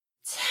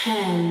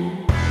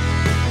10.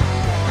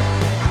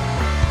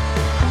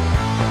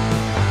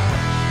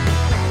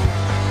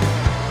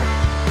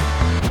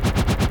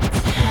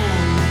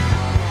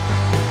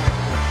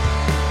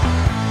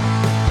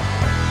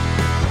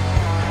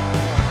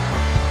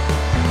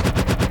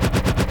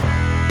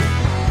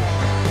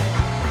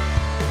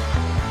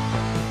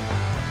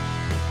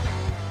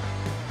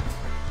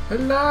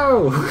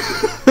 Hello!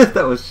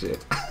 That was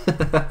shit.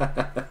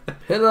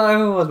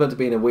 Hello! I was meant to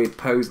be in a weird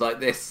pose like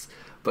this,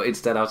 but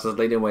instead I was just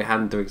leaning my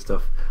hand doing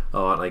stuff.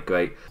 Oh, aren't they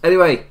great?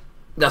 Anyway,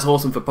 that's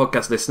awesome for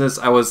podcast listeners.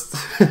 I'll just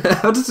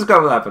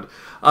describe what happened.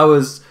 I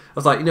was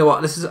like, you know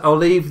what? I'll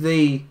leave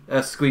the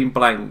screen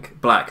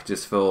black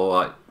just for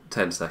like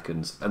 10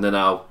 seconds, and then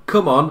I'll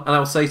come on and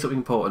I'll say something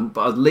important.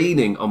 But I was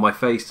leaning on my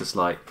face, just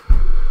like,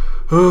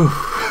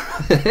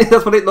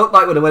 that's what it looked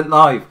like when I went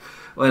live.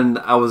 When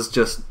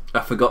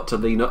I forgot to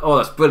lean up. Oh,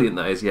 that's brilliant,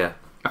 that is, yeah.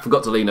 I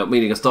forgot to lean up,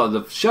 meaning I started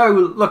the show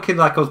looking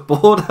like I was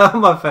bored out of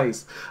my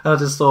face. And I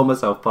just saw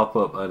myself pop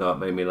up. I know, it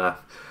made me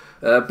laugh.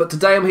 But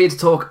today I'm here to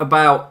talk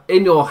about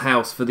In Your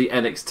House for the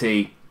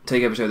NXT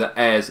TakeOver show that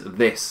airs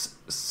this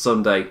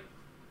Sunday.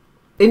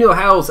 In Your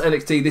House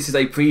NXT, this is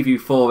a preview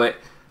for it.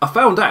 I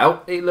found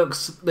out it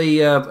looks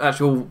the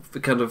actual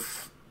kind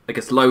of, I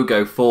guess,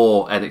 logo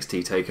for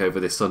NXT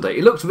TakeOver this Sunday.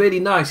 It looks really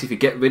nice if you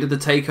get rid of the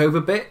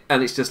TakeOver bit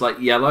and it's just like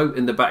yellow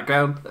in the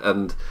background.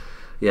 And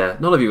yeah,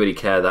 none of you really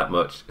care that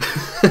much.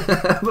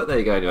 But there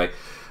you go anyway.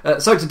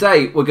 So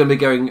today we're going to be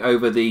going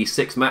over the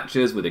 6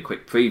 matches with a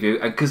quick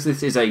preview. And because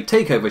this is a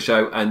TakeOver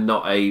show and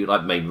not a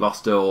like main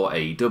roster or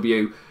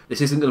AEW,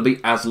 this isn't going to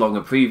be as long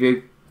a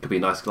preview. Could be a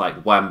nice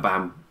like wham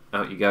bam,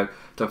 out you go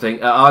type of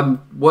thing.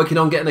 I'm working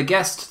on getting a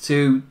guest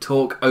to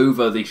talk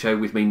over the show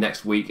with me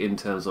next week in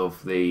terms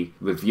of the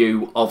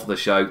review of the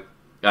show.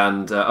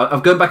 And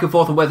I've gone back and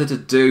forth on whether to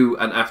do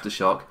an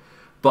aftershock,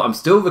 but I'm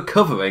still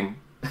recovering.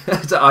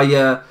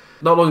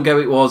 Not long ago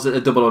it was a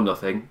Double or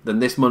Nothing. Then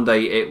this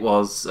Monday it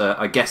was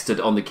I guested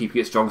on the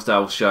Keeping It Strong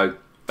Style show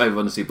over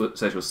on the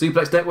Social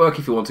Suplex Network.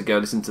 If you want to go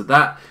listen to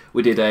that,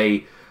 we did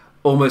a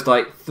almost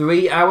like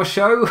 3-hour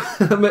show.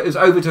 It was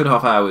over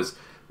 2.5 hours,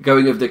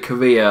 going over the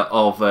career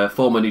of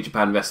former New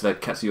Japan wrestler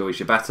Katsuyori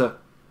Shibata.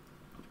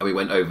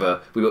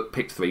 And we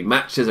picked 3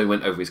 matches, and we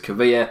went over his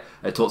career,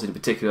 talked in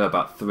particular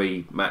about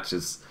 3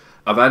 matches.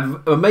 I've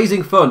had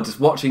amazing fun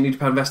just watching New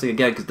Japan Wrestling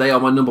again, because they are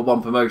my number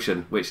 1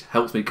 promotion, which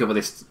helps me cover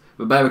this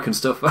American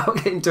stuff without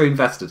getting too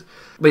invested.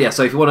 But yeah,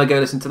 so if you want to go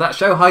listen to that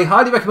show, I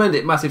highly recommend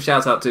it. Massive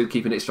shout out to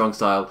Keeping It Strong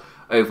Style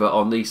over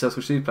on the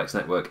Social Suplex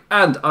Network.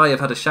 And I have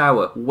had a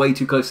shower way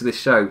too close to this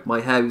show.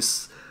 My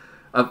house,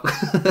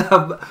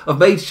 I've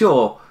made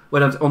sure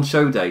when I'm on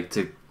show day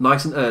to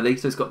nice and early,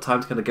 so it's got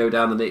time to kind of go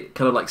down and it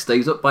kind of like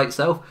stays up by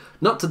itself.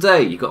 Not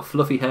today, you've got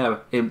fluffy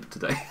hair imp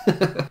today.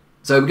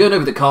 So we're going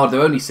over the card.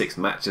 There are only 6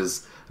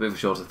 matches, a bit of a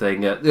shorter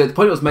thing. The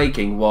point I was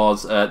making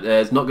was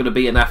there's not going to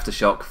be an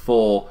aftershock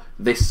for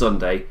this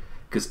Sunday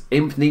because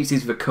Imp needs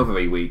his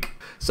recovery week.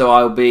 So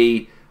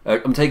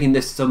I'm taking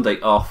this Sunday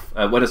off.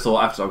 When I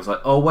saw after, I was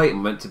like, oh wait,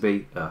 I'm meant to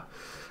be.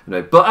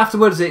 But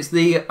afterwards, it's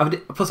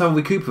plus I'll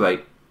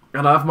recuperate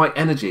and I have my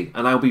energy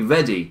and I'll be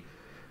ready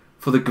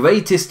for the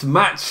greatest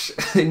match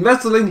in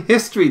wrestling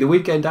history the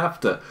weekend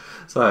after.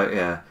 So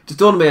yeah, just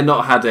dawned on me I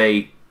not had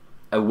a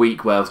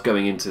week where I was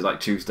going into like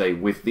Tuesday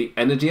with the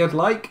energy I'd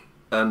like,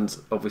 and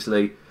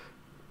obviously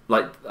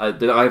like I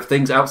have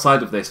things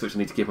outside of this which I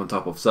need to keep on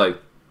top of. So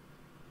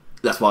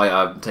that's why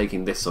I'm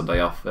taking this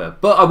Sunday off.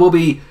 But I will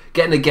be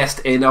getting a guest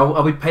in.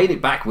 I'll be paying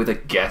it back with a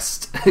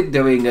guest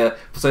doing.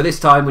 So this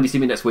time when you see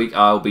me next week,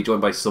 I'll be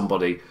joined by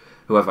somebody,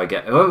 whoever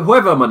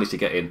I manage to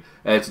get in,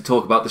 to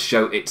talk about the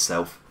show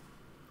itself.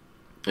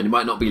 And it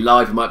might not be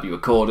live, it might be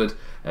recorded.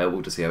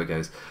 We'll just see how it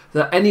goes.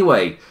 So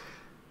anyway,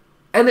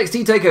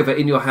 NXT TakeOver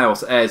In Your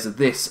House airs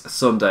this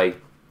Sunday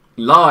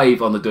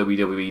live on the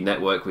WWE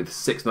Network with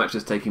 6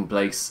 matches taking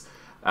place.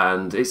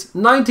 And it's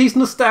 90s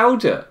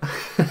nostalgia.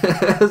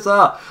 So,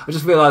 I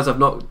just realised I've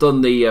not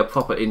done the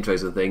proper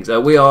intros and things.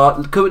 We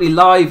are currently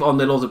live on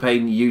the Laws of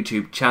Pain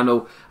YouTube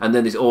channel, and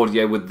then this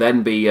audio would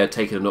then be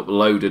taken and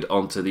uploaded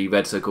onto the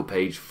Red Circle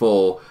page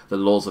for the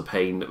Laws of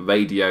Pain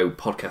radio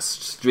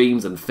podcast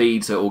streams and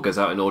feeds, so it all goes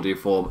out in audio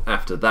form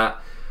after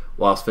that.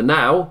 Whilst for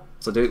now,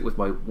 so I do it with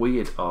my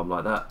weird arm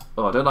like that.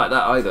 Oh, I don't like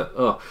that either.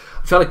 Oh,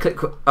 I'm trying to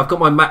click. I've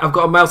got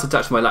a mouse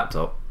attached to my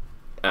laptop,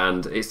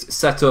 and it's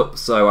set up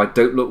so I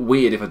don't look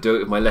weird if I do it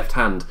with my left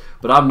hand.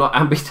 But I'm not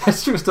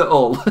ambidextrous at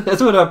all.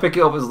 That's when I pick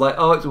it up, it's like,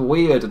 oh, it's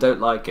weird, I don't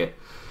like it.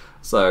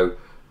 So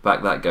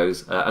back that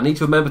goes. I need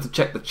to remember to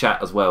check the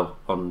chat as well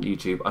on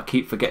YouTube. I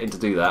keep forgetting to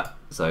do that.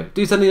 So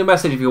do send me a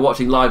message if you're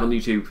watching live on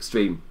YouTube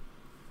stream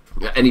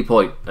at any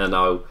point, and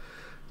I'll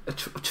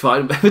try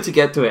and remember to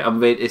get to it. I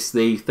mean, it's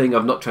the thing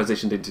I've not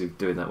transitioned into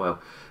doing that well.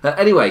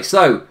 Anyway,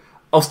 so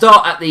I'll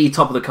start at the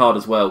top of the card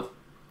as well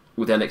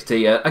with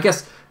NXT. I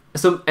guess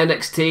some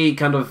NXT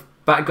kind of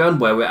background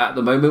where we're at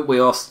the moment. We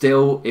are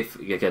still,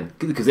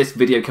 because this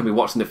video can be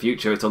watched in the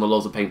future, it's on the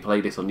Laws of Pain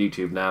playlist on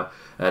YouTube now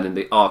and in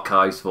the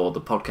archives for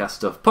the podcast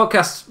stuff.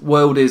 Podcast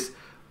world is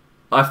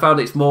I found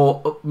it's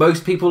more...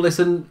 Most people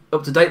listen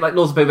up to date. Like,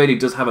 North Bay Radio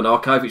does have an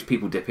archive which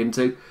people dip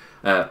into.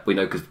 We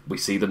know because we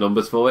see the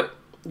numbers for it.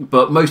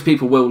 But most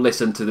people will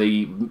listen to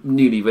the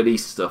newly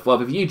released stuff. While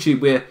with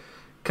YouTube, we're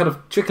kind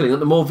of trickling.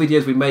 The more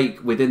videos we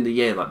make within the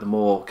year, like the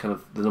more kind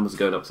of the numbers are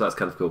going up. So that's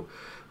kind of cool.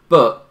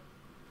 But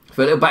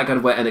for a little background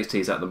of where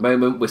NXT is at the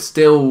moment, we're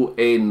still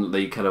in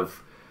the kind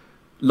of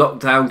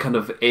lockdown kind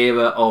of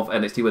era of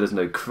NXT where there's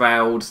no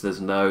crowds,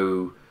 there's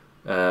no...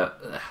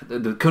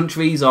 the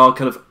countries are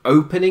kind of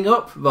opening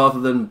up rather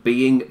than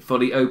being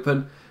fully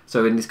open.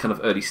 So in this kind of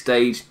early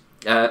stage,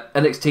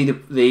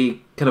 NXT, the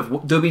kind of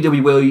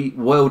WWE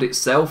world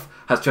itself,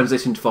 has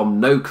transitioned from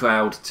no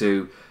crowd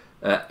to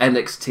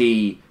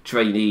NXT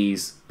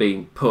trainees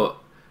being put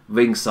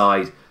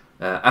ringside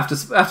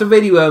after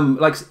really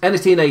like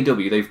NXT and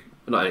AEW, they've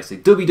not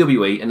NXT,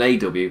 WWE and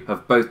AEW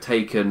have both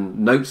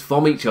taken notes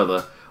from each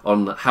other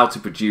on how to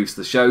produce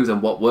the shows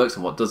and what works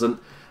and what doesn't.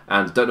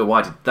 And don't know why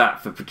I did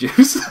that for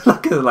produce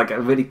like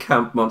a really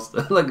camp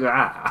monster. Like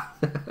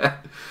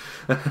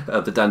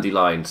the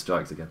dandelion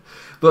strikes again.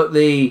 But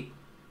the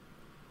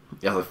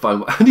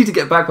fine. I need to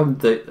get back on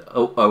the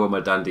I'm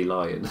a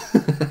dandelion.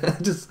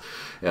 Just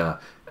yeah.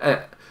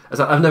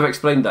 I've never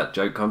explained that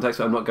joke context,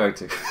 but I'm not going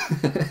to.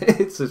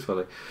 It's just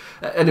funny.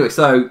 Anyway,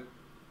 so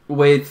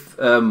with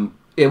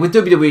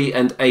WWE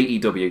and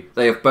AEW,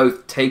 they have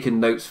both taken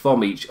notes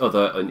from each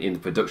other in the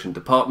production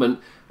department.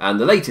 And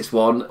the latest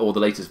one, or the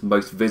latest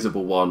most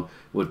visible one,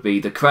 would be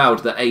the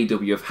crowd that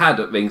AEW have had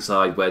at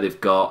ringside, where they've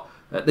got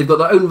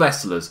their own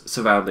wrestlers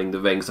surrounding the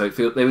ring, so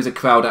there is a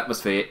crowd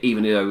atmosphere,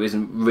 even though there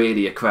isn't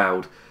really a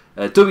crowd.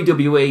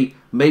 WWE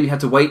maybe had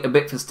to wait a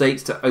bit for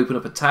states to open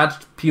up a tad,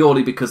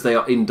 purely because they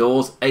are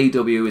indoors.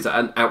 AEW is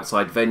an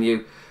outside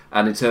venue,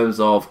 and in terms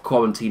of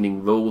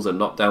quarantining rules and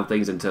knockdown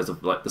things, in terms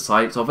of like the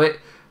science of it,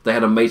 they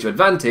had a major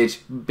advantage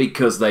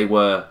because they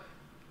were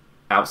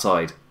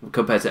outside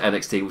compared to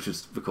NXT, which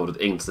was recorded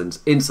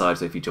inside.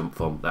 So if you jump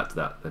from that to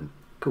that, then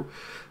cool.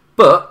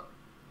 But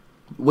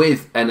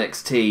with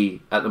NXT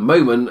at the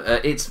moment,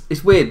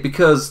 it's weird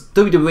because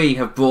WWE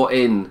have brought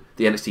in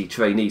the NXT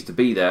trainees to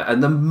be there,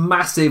 and the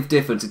massive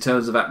difference in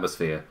terms of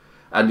atmosphere.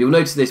 And you'll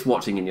notice this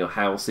watching in your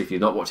house if you're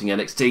not watching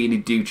NXT and you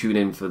do tune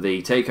in for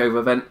the Takeover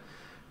event.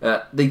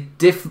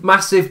 The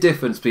massive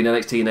difference between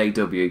NXT and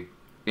AEW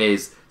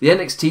is the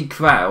NXT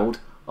crowd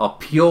are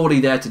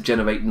purely there to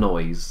generate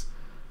noise.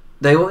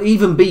 There will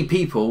even be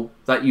people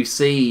that you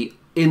see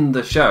in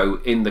the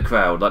show in the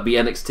crowd, like the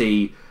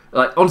NXT.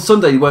 Like on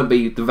Sunday, it won't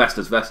be the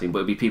wrestlers wrestling, but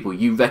it'll be people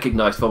you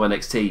recognise from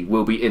NXT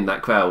will be in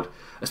that crowd.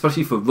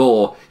 Especially for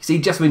Raw, you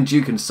see Jessamine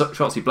Duke and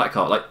Shotzi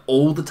Blackheart like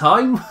all the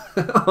time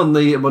on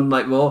the Monday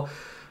Night Raw.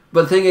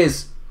 But the thing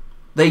is,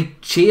 they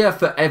cheer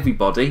for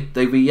everybody,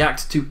 they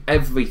react to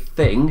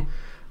everything,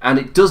 and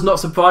it does not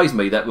surprise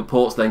me that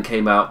reports then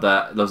came out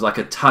that there was like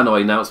a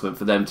tannoy announcement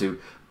for them to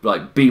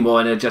like be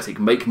more energetic,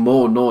 make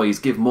more noise,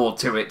 give more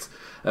to it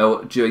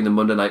during the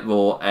Monday Night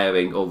Raw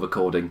airing or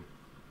recording.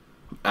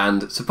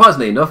 And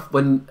surprisingly enough,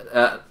 when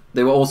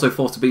they were also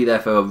forced to be there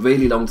for a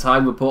really long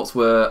time, reports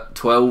were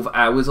 12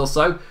 hours or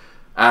so,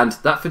 and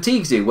that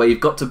fatigues you, where you've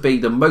got to be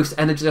the most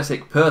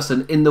energetic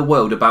person in the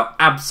world about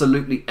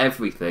absolutely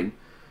everything.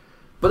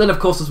 But then of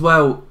course as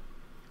well,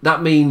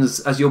 that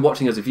means as you're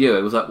watching as a viewer,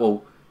 it was like,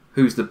 well,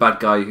 who's the bad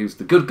guy, who's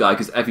the good guy,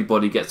 because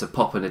everybody gets a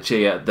pop and a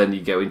cheer, then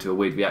you go into a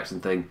weird reaction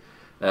thing.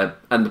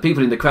 And the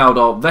people in the crowd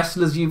are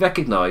wrestlers you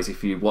recognise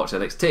if you watch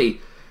NXT,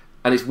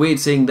 and it's weird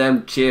seeing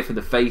them cheer for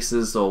the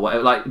faces or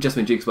whatever. Like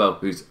Jessamine Duke as well,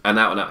 who's an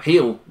out-and-out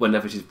heel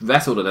whenever she's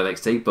wrestled at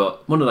NXT,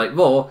 but Monday Night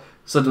Raw,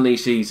 suddenly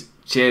she's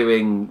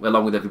cheering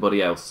along with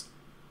everybody else.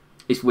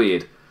 It's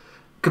weird.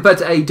 Compared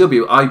to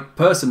AEW, I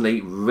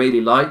personally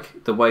really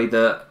like the way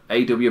that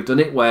AEW have done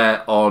it,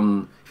 where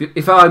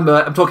if I'm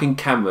talking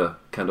camera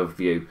kind of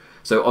view,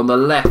 so on the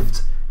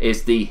left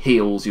is the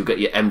heels, you'll get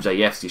your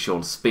MJFs, your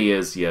Shawn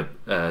Spears, your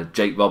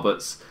Jake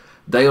Roberts.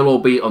 They'll all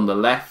be on the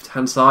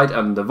left-hand side,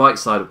 and the right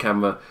side of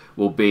camera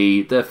will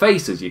be the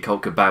faces, your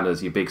Colt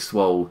Cabanas, your Big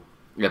Swole,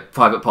 your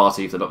Private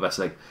Party if they're not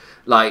wrestling.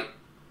 And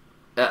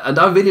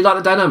I really like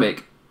the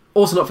dynamic.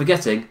 Also not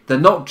forgetting, they're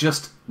not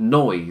just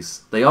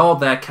noise. They are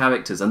their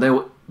characters, and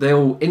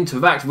they'll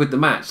interact with the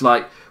match.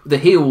 Like, the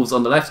heels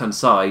on the left-hand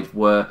side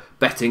were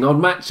betting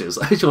on matches.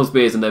 Shawn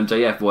Spears and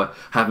MJF were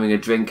having a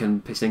drink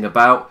and pissing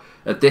about.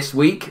 This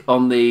week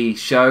on the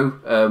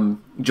show,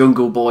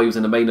 Jungle Boy was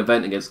in the main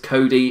event against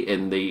Cody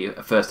in the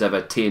first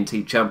ever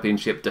TNT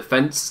Championship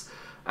defense,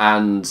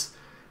 and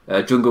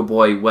Jungle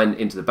Boy went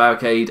into the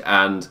barricade,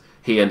 and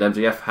he and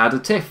MJF had a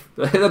tiff.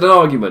 They had an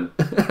argument,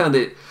 and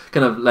it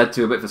kind of led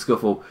to a bit of a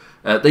scuffle.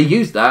 They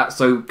used that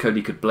so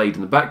Cody could blade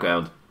in the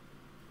background.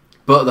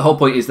 But the whole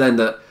point is then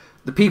that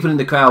the people in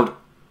the crowd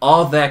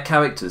are their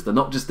characters. They're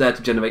not just there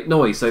to generate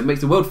noise, so it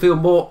makes the world feel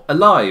more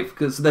alive,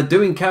 because they're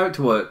doing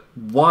character work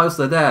whilst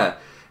they're there.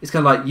 It's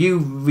kind of like you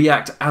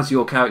react as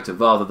your character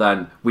rather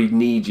than we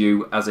need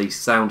you as a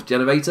sound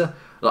generator.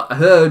 Like, I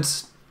heard,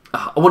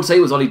 I want to say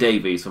it was Ollie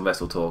Davies from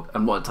Wrestle Talk.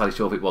 I'm not entirely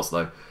sure if it was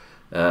though.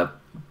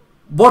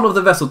 One of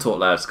the Wrestle Talk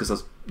lads, because I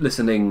was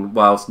listening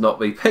whilst not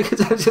really paying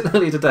attention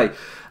earlier today,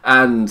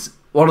 and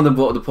one of them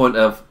brought up the point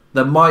of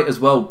there might as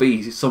well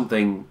be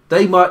something.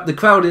 The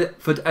crowd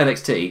for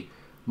NXT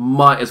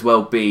might as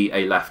well be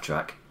a laugh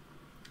track,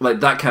 like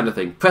that kind of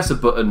thing. Press a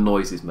button,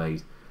 noise is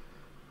made.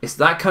 It's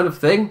that kind of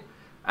thing,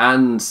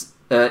 and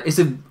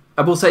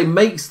I will say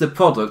makes the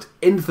product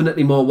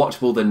infinitely more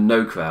watchable than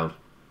no crowd.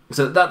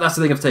 So that's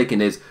the thing I've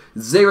taken is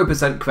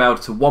 0%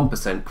 crowd to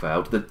 1%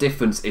 crowd. The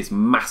difference is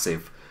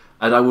massive,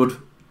 and I would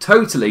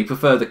totally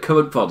prefer the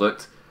current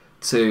product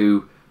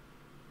to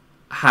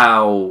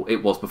how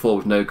it was before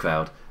with no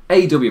crowd.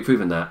 AEW have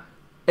proven that.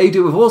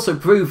 AEW have also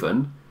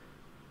proven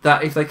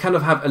that if they kind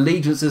of have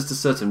allegiances to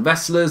certain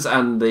wrestlers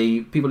and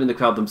the people in the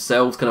crowd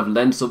themselves kind of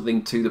lend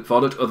something to the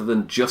product other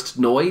than just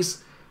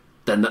noise,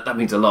 then that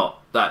means a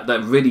lot. That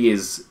really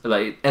is,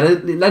 like, and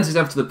it lends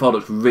itself to the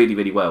product really,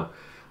 really well.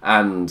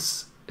 And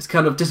it's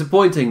kind of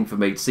disappointing for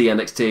me to see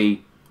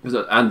NXT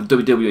and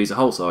WWE as a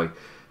whole,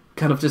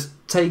 kind of just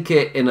take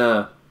it in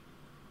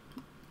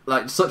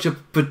such a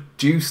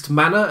produced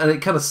manner, and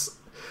it kind of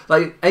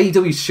like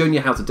AEW's shown you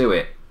how to do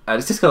it, and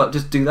it's just kind of like,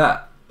 just do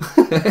that.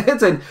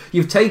 Then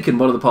you've taken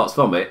one of the parts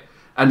from it,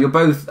 and you're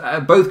both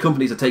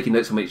companies are taking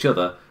notes from each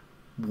other.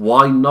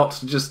 Why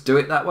not just do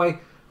it that way?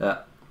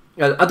 I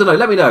don't know.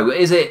 Let me know.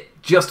 Is it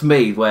just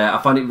me where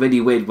I find it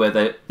really weird where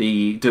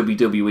the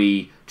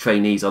WWE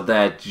trainees are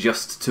there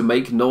just to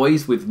make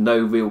noise with no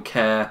real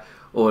care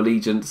or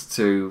allegiance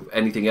to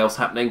anything else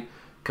happening,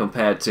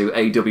 compared to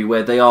AEW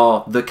where they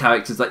are the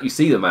characters that you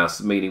see them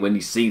as, meaning when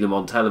you see them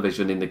on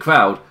television in the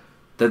crowd,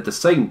 they're the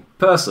same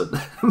person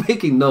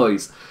making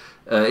noise.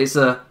 It's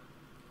an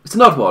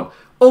odd one.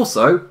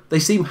 Also, they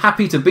seem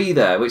happy to be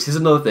there, which is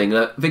another thing.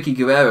 Vicky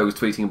Guerrero was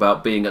tweeting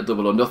about being at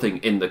Double or Nothing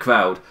in the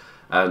crowd,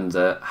 and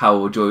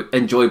how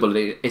enjoyable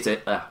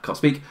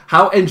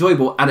how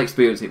enjoyable an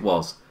experience it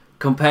was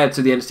compared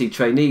to the NXT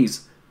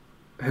trainees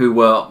who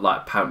were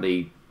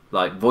apparently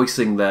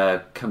voicing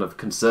their kind of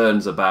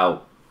concerns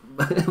about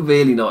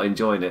really not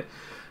enjoying it.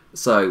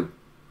 So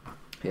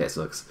yeah, it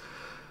sucks.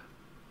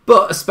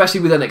 But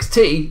especially with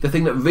NXT, the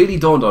thing that really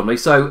dawned on me,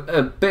 so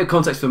a bit of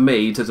context for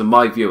me in terms of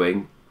my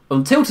viewing,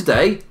 until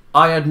today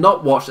I had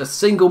not watched a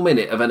single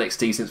minute of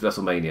NXT since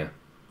WrestleMania.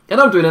 And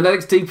I'm doing an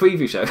NXT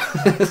preview show.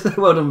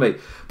 Well done me.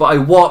 But I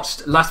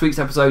watched last week's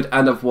episode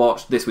and I've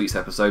watched this week's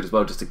episode as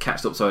well, just to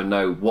catch up so I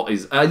know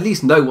at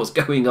least know what's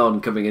going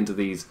on coming into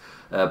these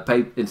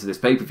into this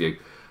pay-per-view.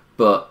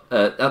 But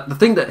the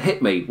thing that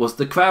hit me was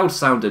the crowd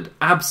sounded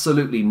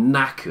absolutely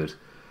knackered.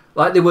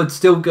 Like they would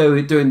still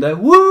go doing their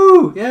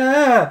woo,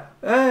 yeah,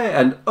 hey,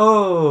 and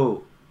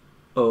oh,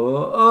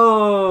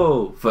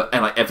 for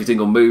every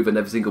single move and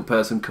every single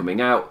person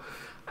coming out,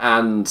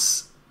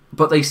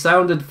 but they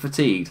sounded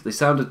fatigued, they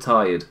sounded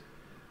tired,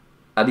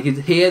 and you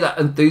could hear that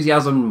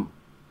enthusiasm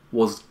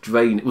was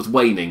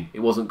waning. It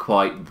wasn't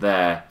quite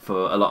there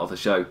for a lot of the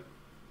show,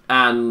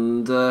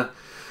 and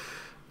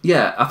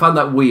yeah, I found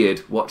that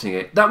weird watching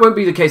it. That won't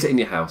be the case at In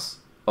Your House,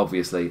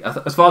 obviously.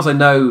 As far as I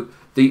know,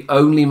 the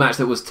only match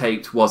that was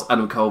taped was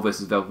Adam Cole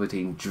versus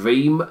Velveteen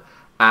Dream,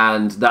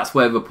 and that's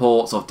where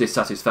reports of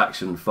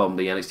dissatisfaction from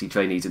the NXT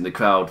trainees in the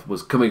crowd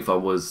was coming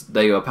from, was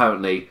they were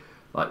apparently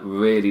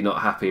really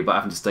not happy about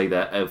having to stay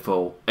there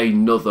for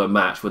another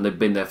match when they've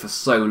been there for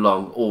so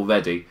long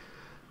already.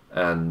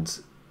 And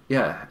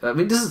yeah, I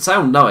mean, it doesn't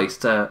sound nice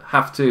to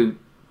have to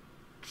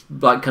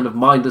kind of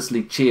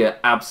mindlessly cheer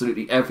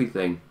absolutely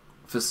everything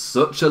for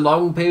such a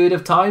long period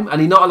of time,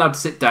 and you're not allowed to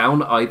sit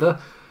down either.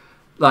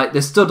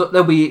 They're stood up,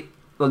 they'll be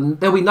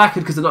knackered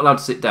because they're not allowed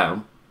to sit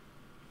down.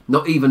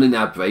 Not even in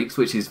ad breaks,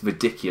 which is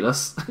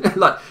ridiculous.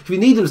 If you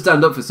need them to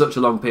stand up for such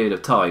a long period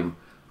of time,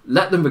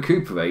 let them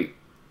recuperate.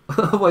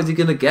 Otherwise you're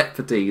going to get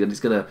fatigued and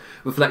it's going to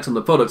reflect on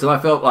the product. And I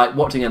felt like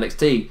watching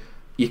NXT,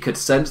 you could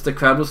sense the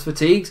crowd was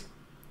fatigued.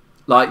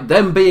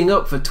 Them being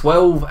up for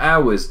 12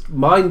 hours,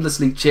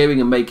 mindlessly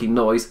cheering and making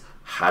noise,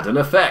 had an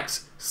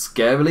effect.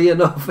 Scarily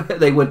enough,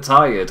 they were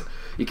tired.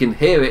 You can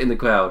hear it in the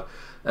crowd.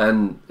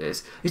 And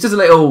it's just a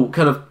little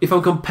kind of, if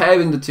I'm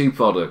comparing the two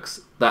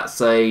products,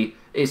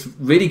 it's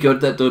really good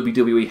that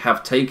WWE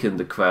have taken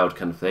the crowd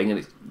kind of thing and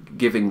it's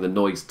giving the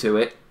noise to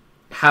it.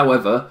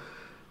 However,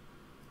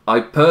 I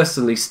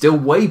personally still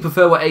way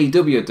prefer what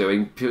AEW are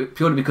doing,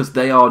 purely because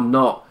they are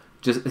not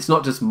just, it's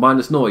not just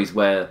mindless noise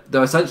where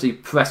they're essentially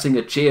pressing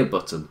a cheer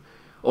button,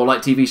 or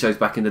like TV shows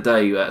back in the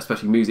day,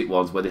 especially music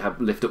ones, where they have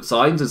lift up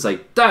signs and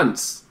say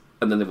dance,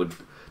 and then they would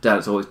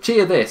dance, or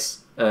cheer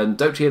this and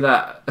don't cheer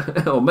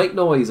that, or make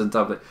noise and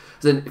stuff.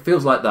 So then it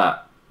feels like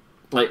that,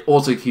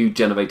 also huge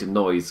generated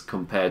noise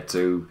compared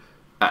to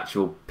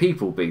actual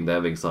people being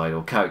there ringside,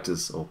 or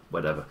characters, or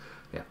whatever.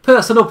 Yeah,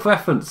 personal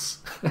preference.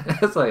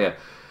 So yeah.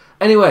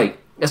 Anyway,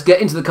 let's get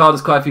into the card.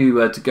 There's quite a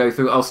few to go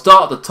through. I'll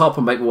start at the top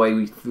and make my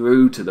way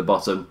through to the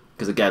bottom,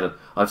 because again,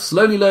 I've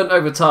slowly learned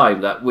over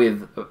time that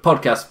with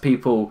podcasts,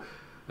 people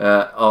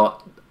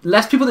are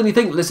less people than you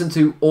think listen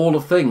to all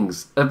of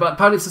things. But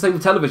apparently it's the same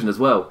with television as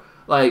well.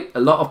 A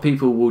lot of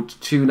people will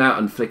tune out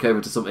and flick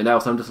over to something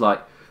else. I'm just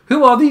like,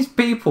 who are these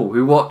people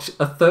who watch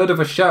a third of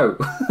a show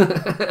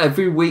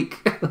every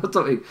week or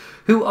something?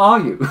 Who are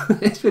you?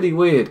 It's really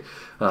weird.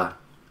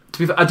 to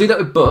be fair, I do that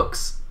with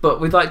books, but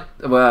with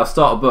I'll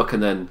start a book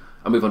and then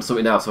I move on to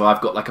something else. So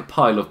I've got like a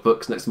pile of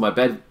books next to my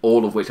bed,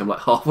 all of which I'm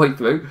like halfway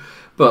through.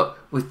 But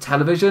with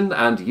television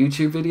and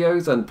YouTube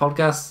videos and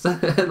podcasts,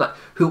 like,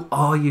 who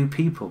are you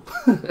people?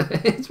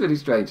 It's really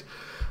strange.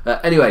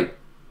 Anyway,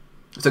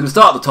 so I'm going to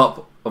start at the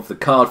top of the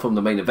card from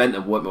the main event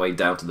and work my way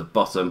down to the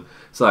bottom.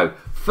 So,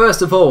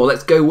 first of all,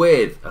 let's go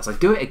with, as I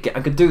do it again,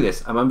 I can do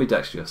this, I'm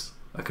ambidextrous.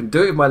 I can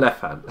do it with my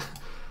left hand.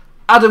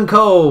 Adam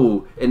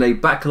Cole in a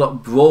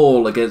backlot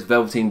brawl against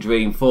Velveteen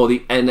Dream for the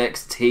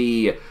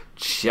NXT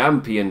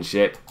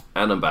Championship.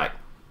 And I'm back.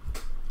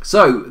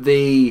 So,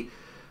 the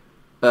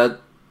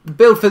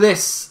build for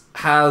this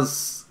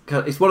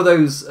it's one of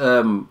those,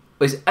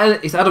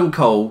 it's Adam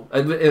Cole.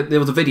 There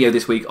was a video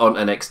this week on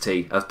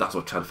NXT. That's what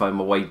I'm trying to find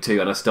my way to,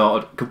 and I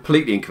started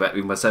completely incorrect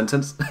with my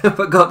sentence.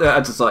 But got there, I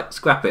just like,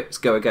 scrap it, let's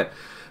go again.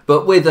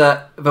 But with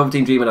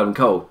Velveteen Dream and Adam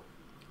Cole,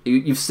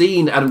 you've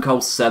seen Adam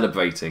Cole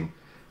celebrating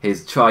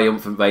his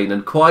triumphant reign,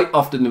 and quite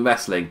often in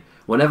wrestling,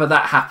 whenever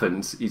that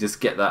happens, you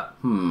just get that,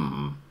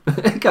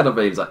 It kind of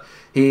means like,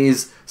 he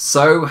is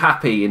so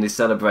happy in his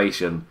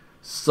celebration,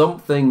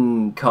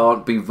 something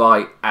can't be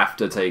right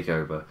after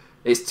TakeOver.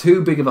 It's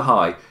too big of a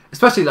high,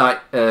 especially like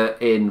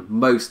in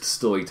most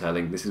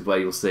storytelling. This is where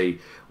you'll see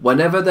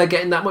whenever they're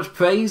getting that much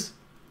praise,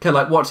 kind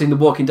of like watching The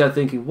Walking Dead,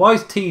 thinking, "Why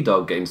is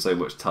T-Dog getting so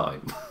much time?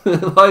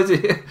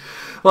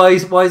 Why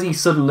is he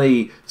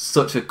suddenly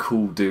such a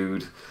cool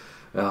dude?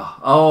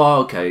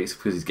 Okay, it's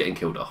because he's getting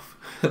killed off."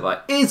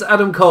 Like, is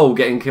Adam Cole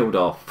getting killed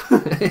off?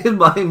 In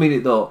my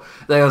immediate thought,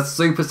 they are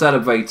super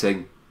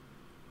celebrating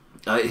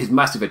his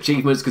massive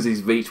achievements because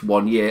he's reached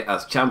 1 year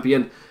as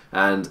champion,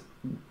 and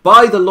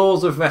by the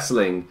laws of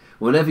wrestling,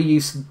 whenever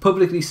you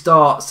publicly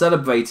start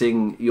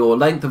celebrating your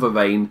length of a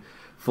reign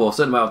for a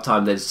certain amount of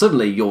time, then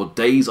suddenly your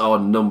days are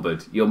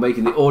numbered. You're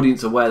making the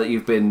audience aware that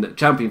you've been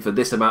champion for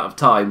this amount of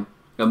time,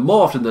 and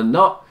more often than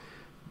not,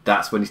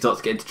 that's when you start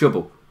to get into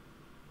trouble.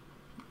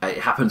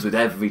 It happens with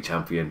every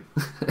champion.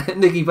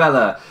 Nikki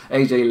Bella,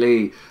 AJ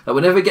Lee,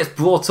 whenever it gets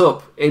brought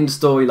up in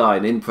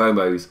storyline, in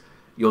promos,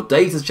 your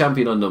days as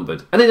champion are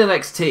numbered. And in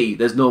NXT,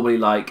 there's normally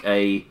like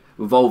a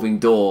revolving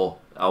door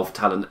of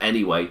talent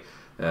anyway.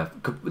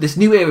 This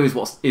new era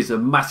is a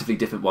massively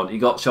different one.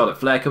 You've got Charlotte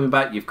Flair coming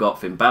back, you've got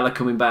Finn Balor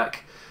coming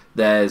back,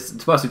 there's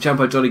Tommaso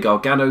Ciampa and Johnny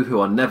Gargano, who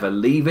are never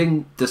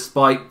leaving,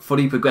 despite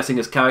fully progressing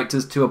as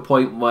characters to a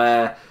point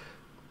where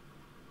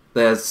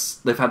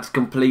they've had to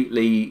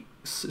completely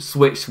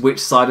switch which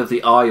side of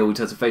the aisle in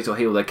terms of face or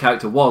heel their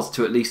character was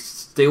to at least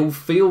still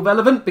feel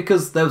relevant,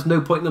 because there was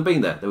no point in them being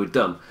there. They were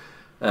done.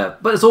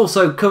 But there's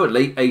also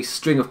currently a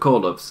string of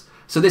call-ups.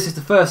 So this is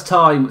the first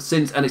time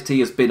since NXT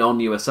has been on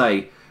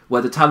USA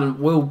where the talent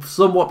will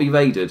somewhat be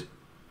raided.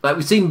 Like,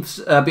 we've seen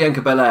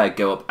Bianca Belair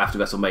go up after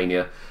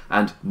WrestleMania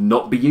and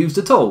not be used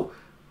at all.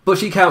 But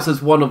she counts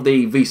as one of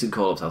the recent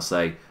call-ups, I'll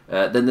say.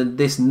 Then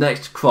this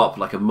next crop,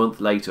 like a month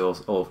later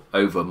or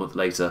over a month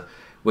later,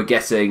 we're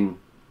getting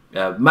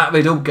Matt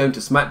Riddle going to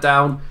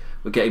SmackDown.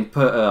 We're getting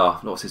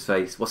what's his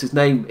face? What's his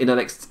name in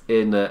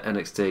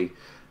NXT?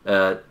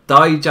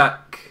 Dijak.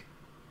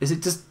 Is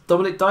it just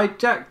Dominic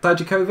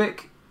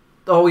Dijakovic?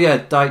 Oh yeah,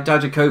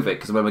 Dijakovic,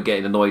 because I remember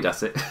getting annoyed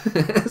at it.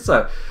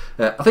 So,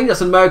 I think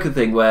that's an American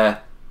thing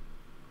where,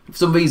 for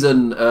some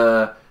reason,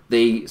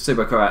 the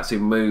Subaru Koratsu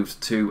moved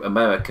to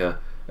America.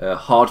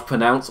 Hard to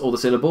pronounce all the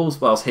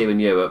syllables, whilst here in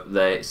Europe,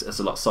 it's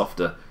a lot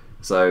softer.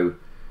 So,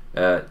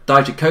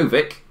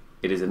 Dijakovic,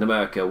 it is in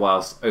America,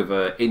 whilst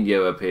over in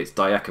Europe, it's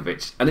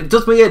Dijakovic. And it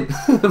does me in.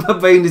 My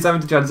brain is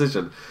having to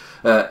transition.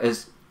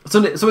 It's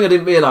something I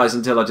didn't realise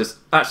until I just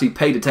actually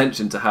paid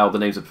attention to how the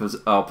names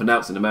are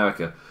pronounced in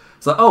America.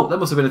 It's like, oh, that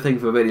must have been a thing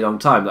for a really long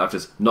time that I've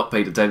just not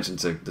paid attention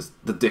to, just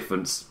the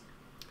difference.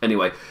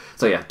 Anyway,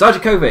 so yeah,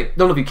 Dijakovic,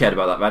 none of you cared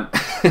about that,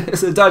 man.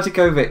 So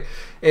Dijakovic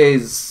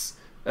is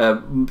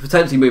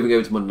potentially moving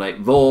over to Monday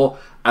Night Raw,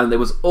 and there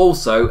was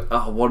also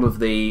one of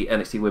the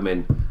NXT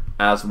women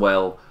as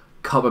well.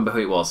 Can't remember who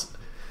it was.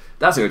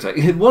 That's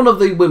irritating. One of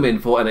the women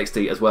for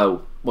NXT as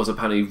well was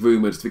apparently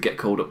rumoured to get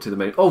called up to the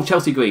main... Oh,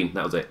 Chelsea Green,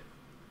 that was it.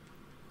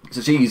 So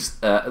she's...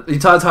 the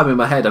entire time in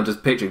my head, I'm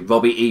just picturing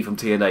Robbie E from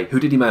TNA. Who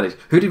did he manage?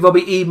 Who did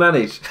Robbie E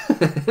manage?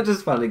 I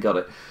just finally got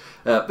it.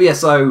 But yeah,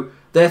 so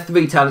they're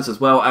three talents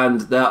as well,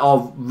 and there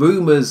are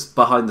rumours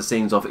behind the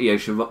scenes of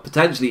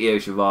potentially Io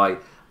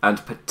Shirai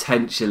and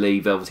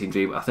potentially Velveteen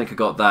Dream. I think I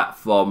got that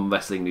from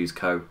Wrestling News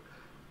Co.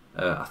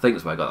 I think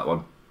that's where I got that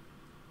one.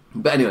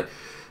 But anyway...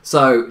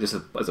 So, just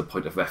as a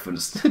point of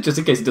reference, just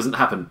in case it doesn't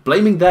happen,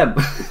 blaming them.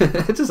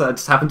 I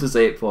just happened to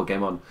see it before it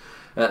came on.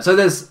 So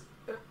there's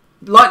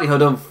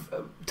likelihood of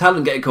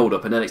talent getting called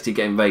up and NXT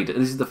getting raided.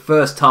 And this is the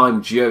first time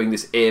during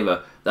this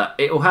era that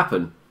it will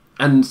happen.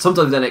 And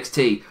sometimes with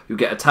NXT, you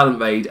get a talent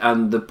raid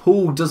and the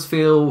pool does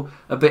feel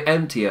a bit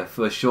emptier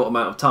for a short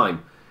amount of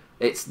time.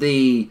 It's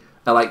the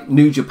like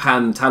New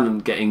Japan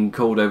talent getting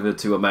called over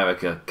to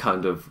America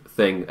kind of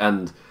thing.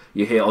 And...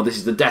 you hear, oh, this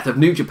is the death of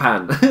New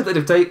Japan.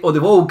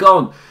 They've all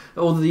gone.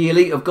 All the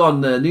elite have gone.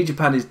 New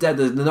Japan is dead.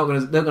 They're not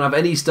going to have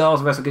any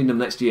stars of Wrestle Kingdom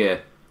next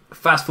year.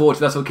 fast forward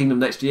to Wrestle Kingdom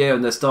next year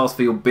and their stars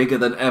feel bigger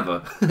than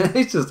ever.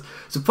 It's just,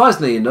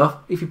 surprisingly enough,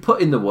 if you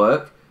put in the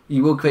work,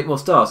 you will create more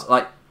stars.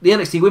 Like, the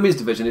NXT Women's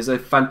Division is a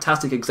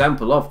fantastic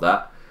example of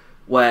that,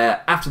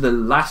 where after the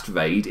last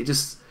raid,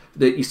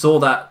 you saw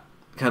that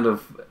kind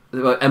of,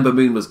 Ember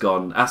Moon was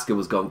gone, Asuka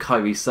was gone,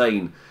 Kairi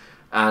Sane,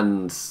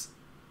 and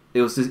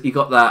it was just,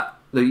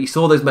 you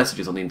saw those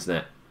messages on the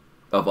internet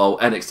of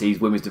NXT's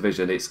Women's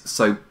Division, it's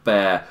so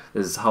bare,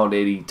 there's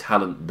hardly any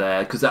talent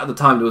there, because at the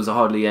time there was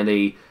hardly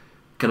any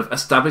kind of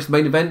established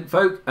main event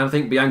folk, and I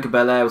think Bianca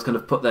Belair was kind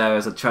of put there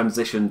as a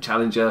transition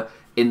challenger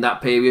in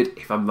that period,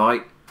 if I'm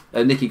right.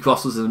 Nikki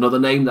Cross was another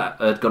name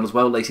that had gone as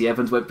well. Lacey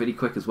Evans went pretty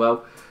quick as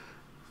well.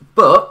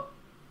 But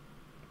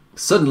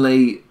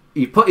suddenly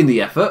you put in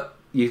the effort,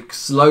 you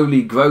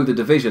slowly grow the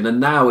division, and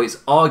now it's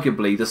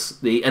arguably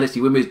the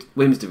NXT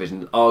Women's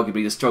Division,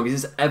 arguably the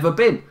strongest it's ever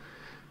been.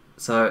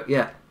 So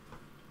yeah,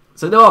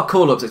 so there are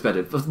call-ups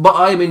expected, but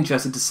I am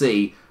interested to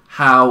see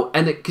how,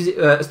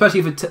 especially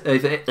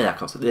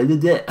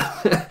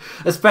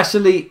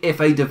especially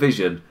if a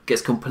division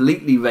gets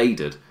completely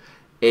raided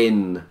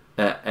in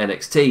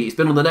NXT. It's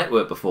been on the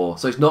network before,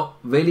 so it's not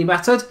really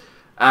mattered.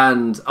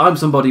 And I'm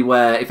somebody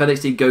where if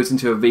NXT goes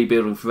into a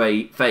rebuilding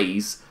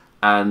phase,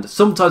 and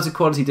sometimes the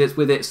quality dips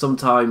with it,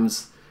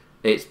 sometimes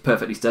it's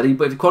perfectly steady.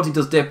 But if the quality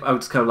does dip, I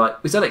would just kind of like,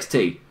 it's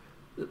NXT.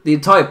 The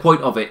entire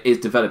point of it is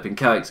developing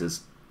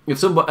characters. If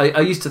somebody,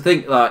 I used to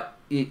think that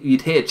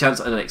you'd hear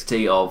chants at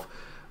NXT of,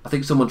 I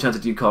think someone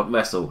chanted "You can't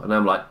wrestle," and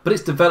I'm like, but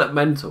it's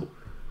developmental.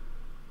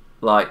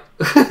 Like,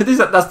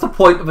 that's the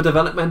point of a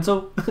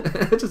developmental.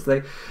 Just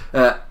think.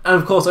 And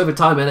of course, over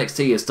time,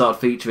 NXT has started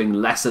featuring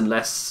less and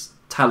less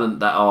talent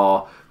that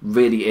are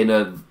really in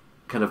a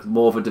kind of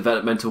more of a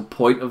developmental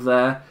point of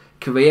their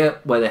career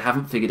where they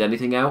haven't figured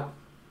anything out.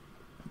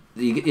 I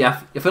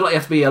feel like you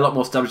have to be a lot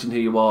more established in who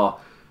you are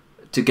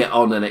to get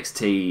on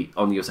NXT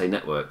on the USA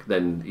Network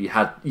than you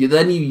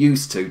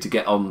used to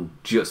get on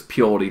just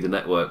purely the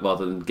network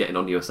rather than getting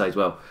on USA as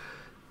well.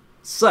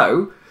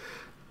 So,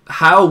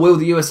 how will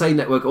the USA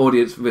Network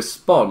audience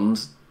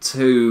respond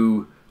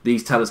to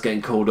these talents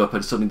getting called up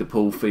and suddenly the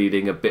pool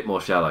feeling a bit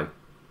more shallow?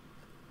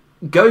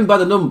 Going by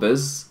the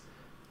numbers,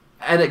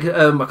 and I can't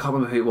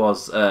remember who it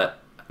was. It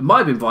might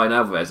have been Brian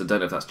Alvarez. I don't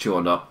know if that's true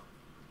or not.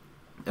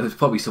 It was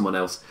probably someone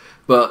else.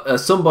 But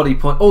somebody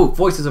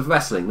Voices of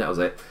Wrestling, that was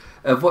it.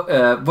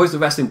 Voices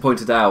of Wrestling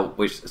pointed out,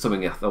 which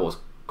something I thought was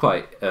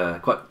quite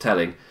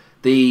telling.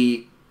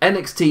 The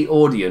NXT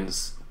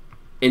audience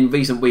in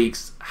recent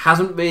weeks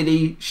hasn't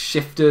really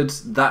shifted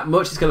that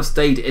much. It's kind of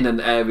stayed in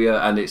an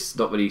area and it's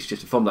not really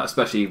shifted from that,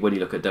 especially when you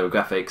look at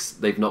demographics.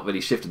 They've not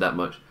really shifted that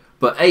much.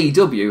 But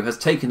AEW has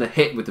taken a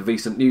hit with the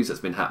recent news that's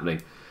been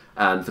happening.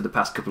 And for the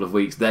past couple of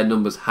weeks, their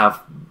numbers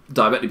have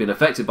directly been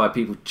affected by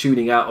people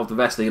tuning out of the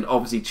wrestling and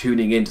obviously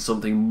tuning into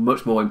something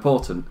much more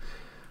important.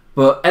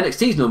 But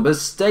NXT's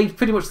numbers stayed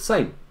pretty much the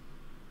same.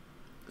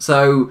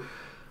 So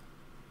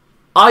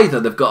either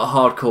they've got a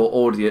hardcore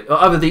audience, or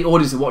either the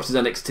audience that watches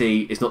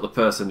NXT is not the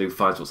person who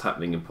finds what's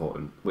happening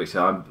important.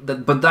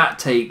 But that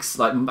takes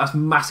that's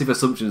massive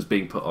assumptions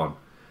being put on,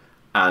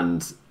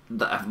 and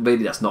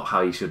that's not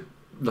how you should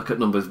look at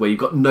numbers where you've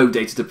got no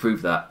data to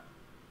prove that.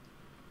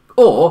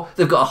 Or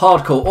they've got a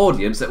hardcore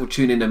audience that will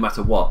tune in no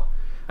matter what,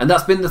 and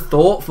that's been the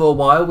thought for a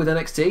while with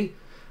NXT,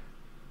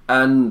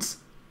 and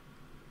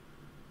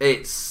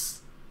it's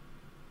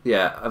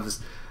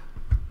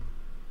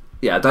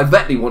I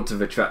directly want to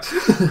retract.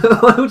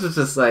 I was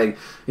just saying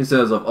in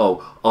terms of,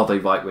 are they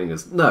right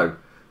wingers? No,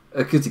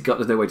 because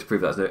there's no way to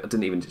prove that.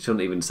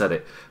 Shouldn't even said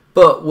it.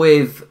 But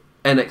with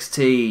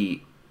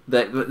NXT,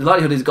 the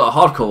likelihood is got a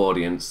hardcore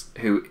audience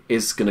who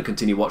is going to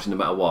continue watching no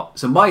matter what.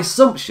 So my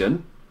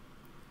assumption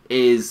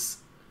is,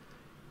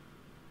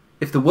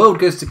 if the world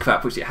goes to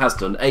crap, which it has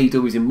done,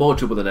 AEW is in more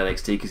trouble than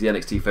NXT because the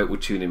NXT folk will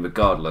tune in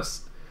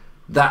regardless.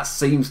 That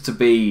seems to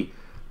be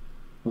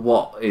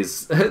what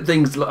is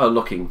things are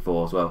looking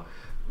for as well.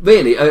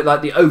 Really,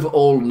 the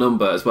overall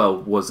number as well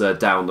was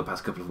down the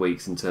past couple of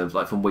weeks in terms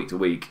from week to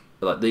week.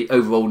 The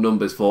overall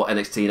numbers for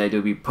NXT and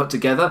AEW put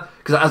together,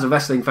 because as a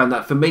wrestling fan,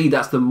 that for me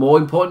that's the more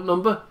important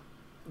number.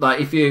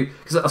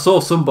 Because I saw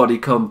somebody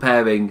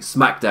comparing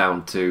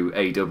SmackDown to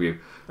AEW,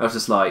 I was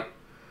just like,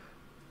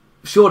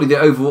 surely the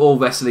overall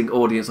wrestling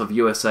audience of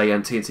USA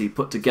and TNT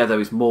put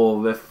together is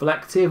more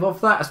reflective of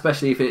that,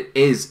 especially if it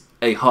is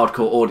a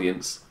hardcore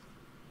audience.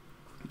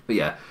 But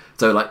yeah,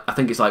 so I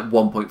think it's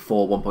 1.4,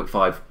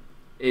 1.5.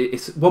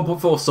 It's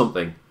 1.4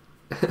 something.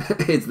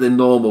 It's the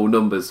normal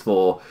numbers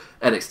for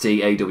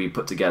NXT, AEW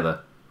put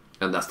together,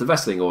 and that's the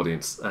wrestling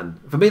audience. And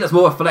for me, that's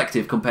more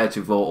reflective compared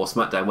to Raw or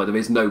SmackDown, where there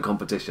is no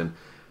competition.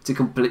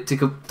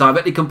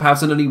 Directly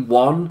comparison, only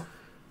one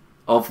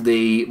of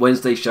the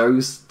Wednesday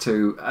shows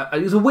to...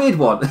 it was a weird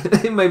one.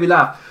 It made me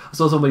laugh. I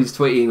saw somebody's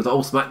tweeting, it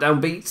was SmackDown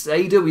beats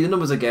AEW, the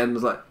numbers again. I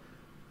was like,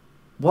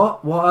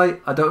 what? Why?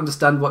 I don't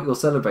understand what you're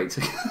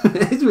celebrating.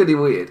 It's really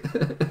weird.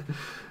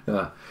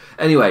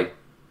 Anyway,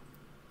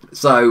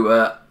 so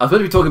I was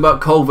going to be talking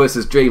about Cole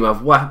vs. Dream.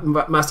 I've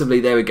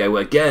massively, there we go,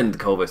 again,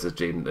 Cole vs.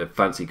 Dream, the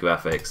fancy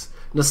graphics.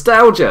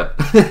 Nostalgia!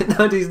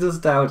 90s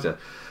nostalgia.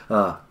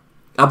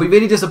 I'll be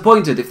really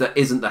disappointed if there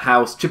isn't the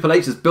house. Triple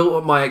H has built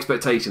up my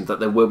expectations that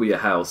there will be a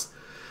house.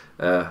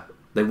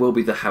 There will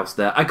be the house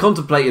there. I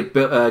contemplated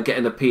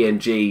getting a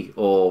PNG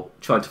or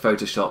trying to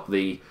Photoshop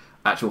the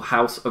actual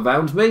house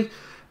around me.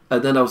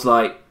 And then I was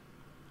like,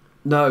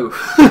 no,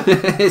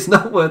 it's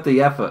not worth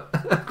the effort.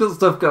 I've got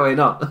stuff going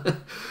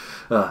on.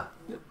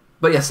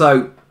 But yeah,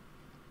 so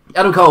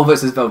Adam Cole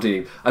versus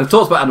Velveteen Dream. I've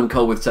talked about Adam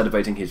Cole with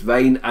celebrating his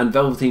reign, and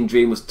Velveteen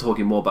Dream was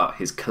talking more about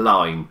his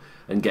climb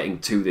and getting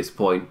to this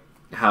point.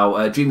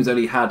 How Dream has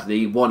only had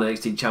the one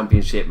NXT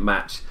Championship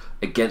match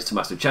against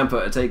Tommaso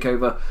Ciampa at a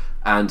TakeOver,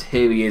 and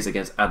here he is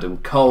against Adam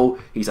Cole.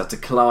 He's had to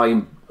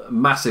climb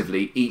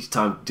massively each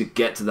time to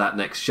get to that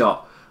next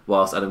shot,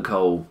 whilst Adam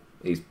Cole,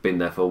 he's been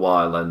there for a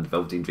while, and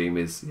Velveteen Dream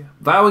is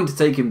vowing to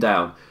take him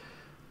down.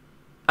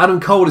 Adam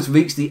Cole has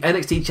reached the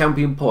NXT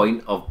champion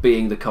point of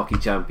being the cocky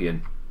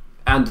champion,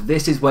 and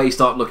this is where you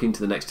start looking to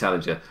the next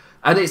challenger.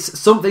 And it's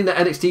something that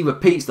NXT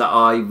repeats that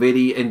I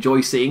really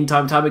enjoy seeing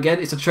time and time again.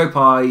 It's a trope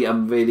I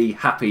am really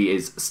happy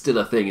is still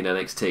a thing in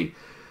NXT.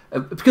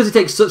 Because it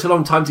takes such a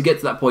long time to get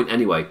to that point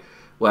anyway,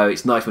 where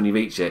it's nice when you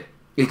reach it.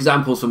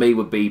 Examples for me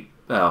would be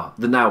the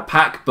now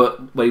Pac,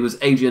 but when he was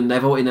Adrian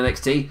Neville in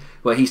NXT,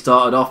 where he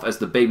started off as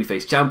the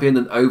babyface champion,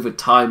 and over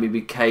time he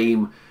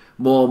became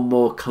more and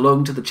more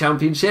clung to the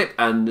championship,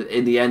 and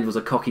in the end was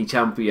a cocky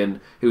champion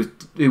who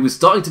was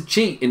starting to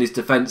cheat in his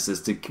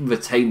defences to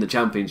retain the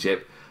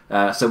championship.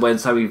 So when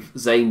Sami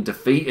Zayn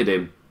defeated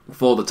him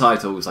for the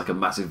title, it was like a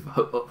massive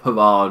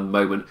hurrah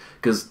moment,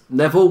 because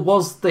Neville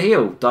was the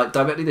heel,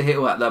 directly the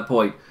heel at that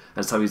point,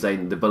 and Sami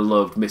Zayn, the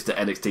beloved Mr.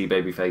 NXT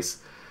babyface.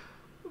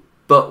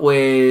 But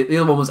the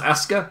other one was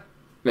Asuka.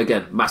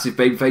 Again, massive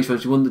babyface when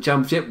she won the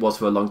championship, was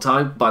for a long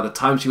time. By the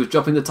time she was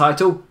dropping the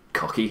title,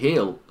 cocky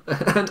heel.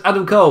 And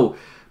Adam Cole,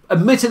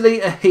 admittedly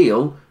a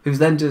heel, who's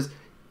then just...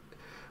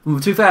 To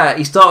be fair,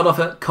 he started off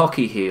at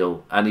cocky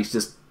heel, and he's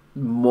just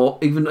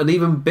an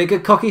even bigger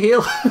cocky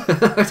heel.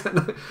 I don't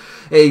know.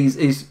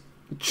 He's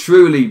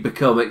truly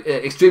become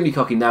extremely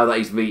cocky now that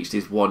he's reached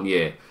his 1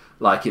 year.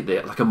 Like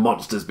a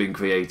monster's been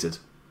created.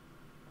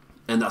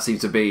 And that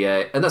seems to be...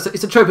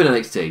 it's a trope in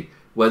NXT,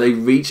 where they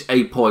reach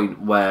a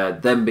point where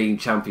them being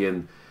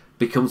champion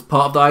becomes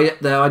part of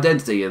their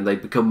identity, and they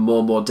become more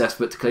and more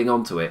desperate to cling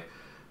on to it.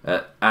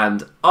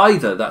 And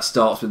either that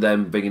starts with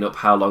them bringing up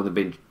how long they've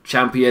been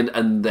champion,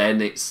 and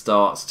then it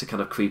starts to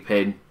kind of creep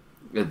in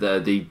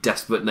the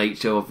desperate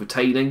nature of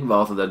retaining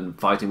rather than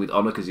fighting with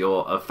honour because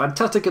you're a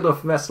fantastic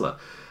enough wrestler.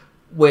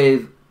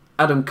 With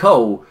Adam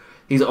Cole,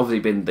 he's obviously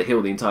been the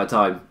heel the entire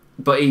time,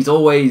 but he's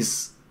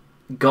always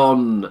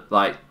gone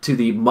like to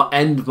the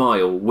end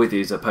mile with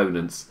his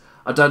opponents.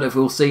 I don't know if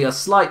we'll see a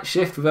slight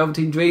shift with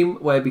Velveteen Dream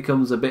where he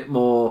becomes a bit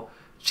more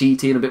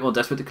cheaty and a bit more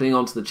desperate to cling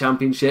on to the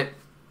championship.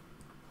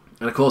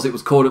 And of course it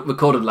was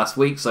recorded last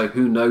week, so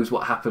who knows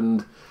what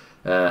happened.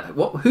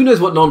 Who knows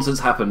what nonsense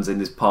happens in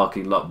this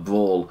parking lot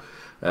brawl.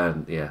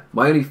 My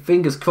only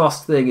fingers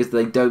crossed thing is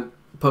they don't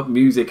put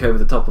music over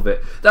the top of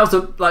it. That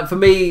was for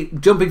me,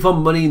 jumping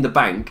from Money in the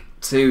Bank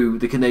to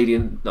the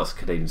Canadian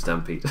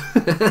Stampede.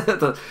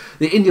 The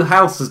In Your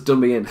House has done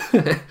me in.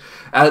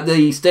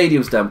 The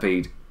Stadium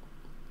Stampede.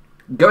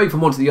 Going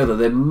from one to the other,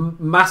 the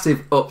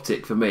massive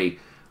uptick for me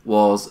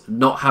was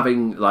not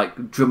having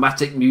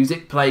dramatic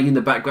music playing in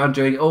the background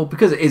during it all,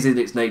 because it is in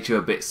its nature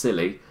a bit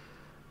silly.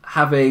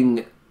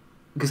 Having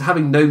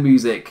no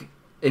music,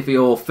 if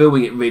you're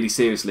filming it really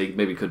seriously,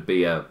 maybe could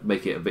be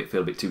make it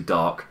feel a bit too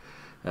dark.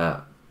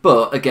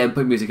 But again,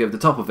 putting music over the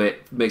top of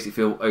it makes it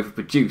feel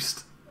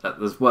overproduced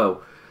as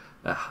well.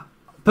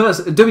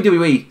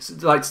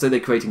 WWE like to say they're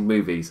creating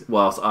movies,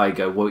 whilst I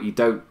go, well, you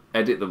don't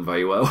edit them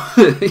very well.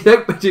 You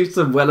don't produce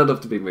them well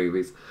enough to be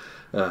movies.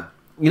 You're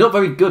not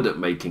very good at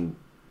making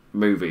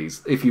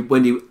movies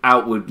when you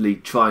outwardly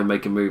try and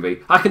make a movie.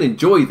 I can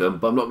enjoy them,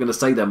 but I'm not going to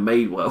say they're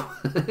made well.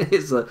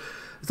 It's a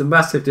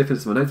massive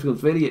difference. My nose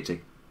becomes really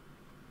itchy.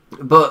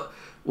 But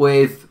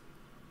with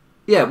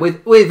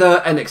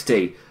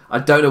NXT, I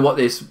don't know what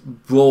this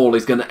brawl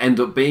is going to end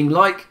up being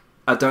like.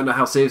 I don't know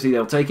how seriously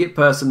they'll take it.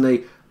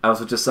 Personally, I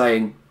was just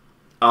saying,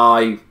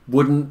 I'd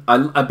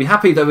be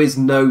happy if there is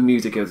no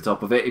music over the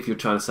top of it if you're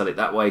trying to sell it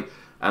that way,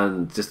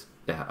 and just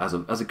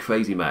as a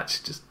crazy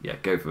match, just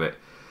go for it.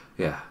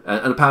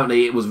 And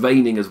apparently it was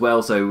raining as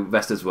well, so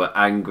wrestlers were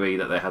angry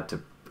that they had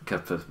to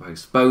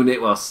postpone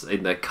it whilst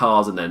in their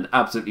cars, and then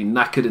absolutely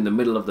knackered in the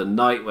middle of the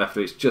night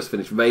after it's just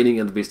finished raining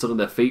and be stood on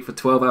their feet for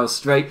 12 hours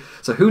straight.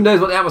 So who knows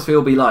what the atmosphere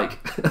will be like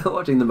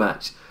watching the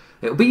match.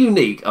 It'll be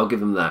unique, I'll give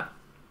them that.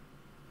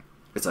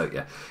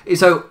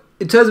 So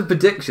in terms of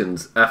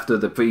predictions after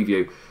the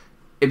preview,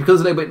 it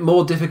becomes a little bit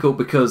more difficult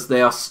because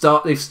they've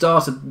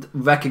started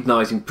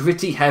recognising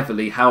pretty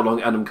heavily how long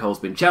Adam Cole's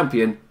been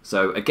champion.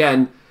 So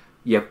again,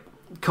 you're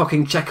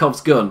cocking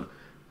Chekhov's gun.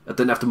 I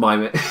don't have to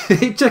mime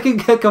it. Checking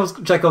Chekhov's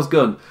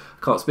gun.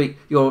 I can't speak.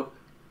 You're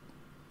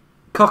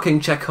cocking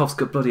Chekhov's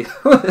gun. Bloody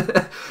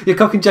you're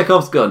cocking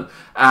Chekhov's gun,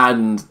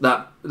 and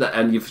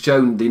and you've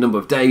shown the number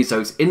of days, so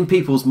it's in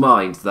people's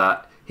minds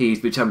that he's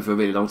been champion for a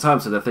really long time.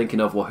 So they're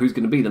thinking of, well, who's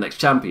going to be the next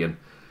champion?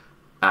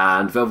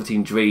 And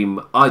Velveteen Dream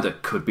either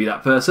could be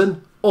that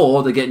person,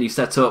 or they're getting you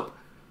set up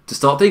to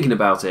start thinking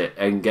about it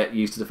and get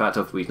used to the fact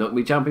of, he's not going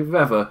to be champion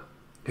forever,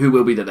 who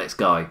will be the next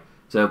guy?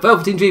 So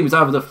Velveteen Dream is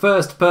either the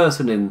first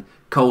person in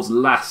Cole's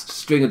last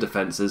string of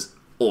defences,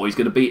 or he's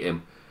going to beat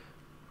him.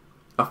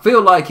 I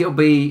feel like it'll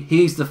be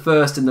he's the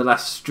first in the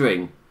last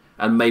string,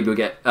 and maybe we'll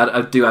get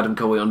Adam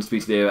Cole in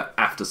Undisputed Era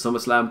after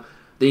SummerSlam.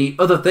 The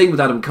other thing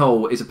with Adam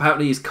Cole is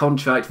apparently his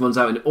contract runs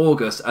out in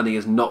August and he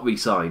is not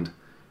re-signed.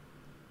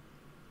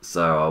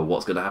 So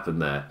what's going to happen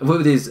there?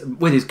 With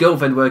his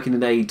girlfriend working in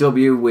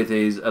AEW, with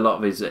a lot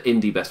of his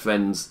indie best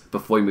friends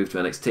before he moved to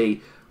NXT,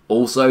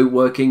 also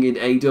working in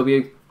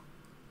AEW,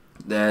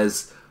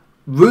 there's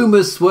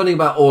rumours swirling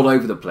about all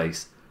over the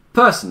place.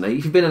 Personally,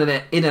 if you've been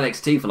in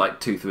NXT for like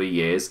 2-3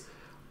 years,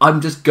 I'm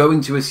just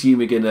going to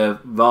assume you're going to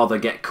rather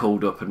get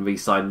called up and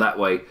re-signed that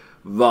way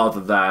rather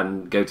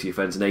than go to your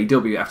friends in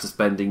AEW after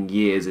spending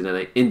years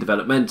in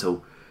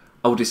developmental.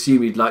 I would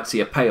assume you'd like to see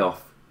a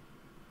payoff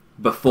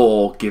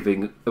before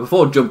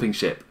jumping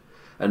ship,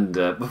 and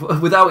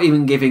without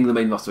even giving the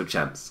main roster a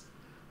chance.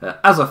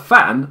 As a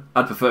fan,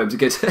 I'd prefer him to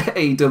go to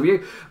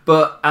AEW,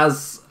 but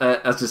as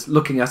just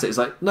looking at it, it's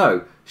like,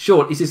 no,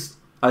 sure,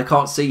 I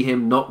can't see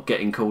him not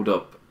getting called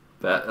up.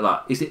 I'm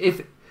not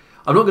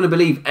going to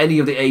believe any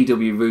of the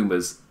AEW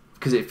rumours,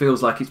 because it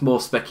feels like it's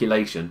more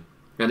speculation.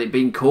 And it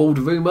being called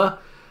rumour,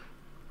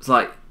 it's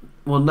like,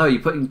 well, no,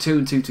 you're putting 2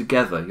 and 2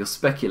 together. You're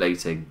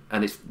speculating,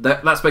 and it's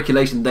that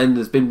speculation then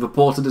has been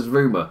reported as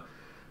rumour.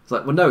 It's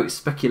like, well, no, it's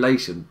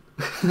speculation.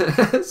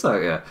 So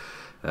yeah,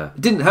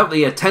 it didn't help that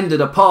he attended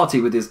a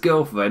party with his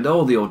girlfriend.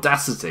 Oh, the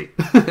audacity,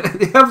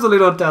 the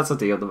absolute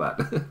audacity of the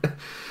man.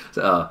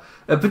 So,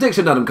 a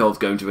prediction: Adam Cole's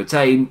going to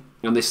retain,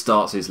 and this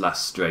starts his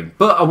last string.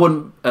 But I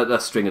wouldn't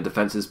last string of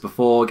defences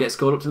before gets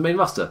called up to the main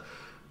roster.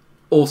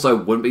 Also,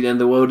 wouldn't be the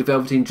end of the world if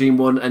Velveteen Dream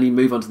won and he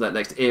move on to that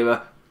next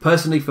era.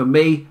 Personally, for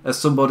me, as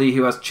somebody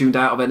who has tuned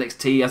out of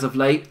NXT as of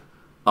late,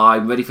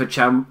 I'm ready for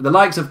the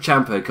likes of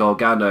Ciampa,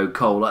 Gargano,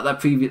 Cole, like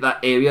that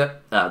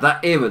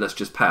era that's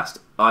just passed.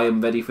 I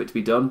am ready for it to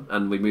be done,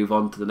 and we move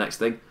on to the next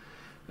thing.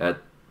 There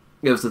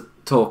was the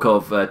talk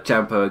of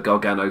Ciampa and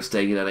Gargano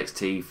staying in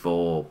NXT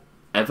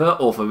forever,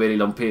 or for a really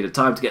long period of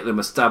time to get them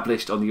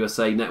established on the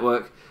USA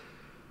Network.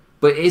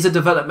 But it is a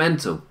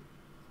developmental.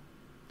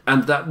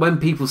 And that when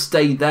people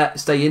stay in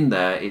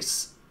there,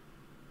 it's,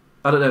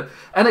 I don't know.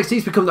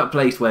 NXT's become that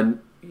place when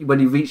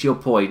you reach your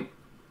point,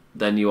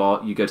 then you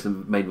go to the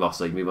main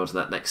roster, you move on to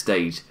that next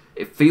stage.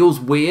 It feels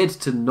weird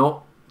to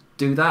not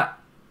do that.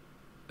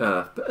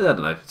 But I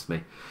don't know, it's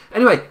me.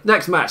 Anyway,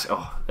 next match.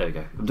 Oh, there we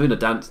go. I'm doing a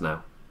dance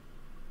now.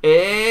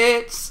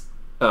 It's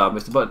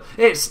Mr. Button.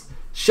 It's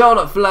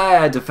Charlotte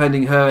Flair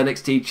defending her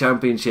NXT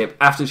Championship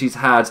after she's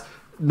had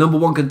number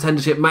one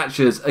contendership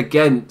matches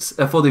against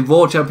for the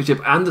Raw Championship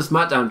and the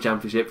SmackDown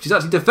Championship. She's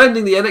actually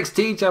defending the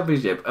NXT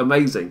Championship.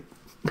 Amazing.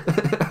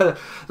 That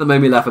made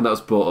me laugh when that was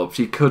brought up.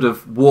 She could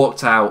have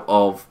walked out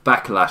of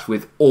Backlash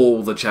with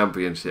all the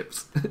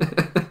championships.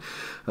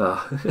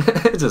 That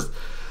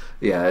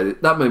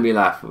made me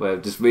laugh.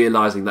 Just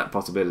realising that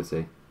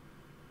possibility.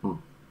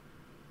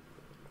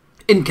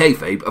 In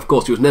kayfabe, of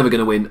course, she was never going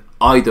to win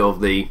either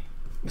of the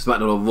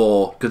SmackDown or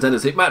Raw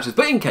contendership matches,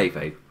 but in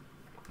kayfabe.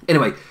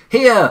 Anyway,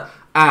 here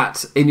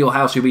at In Your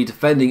House, she'll be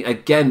defending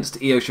against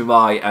Io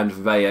Shirai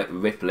and Rhea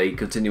Ripley,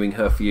 continuing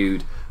her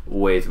feud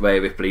with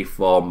Rhea Ripley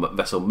from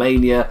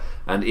WrestleMania,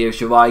 and Io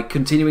Shirai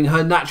continuing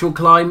her natural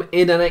climb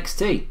in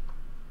NXT.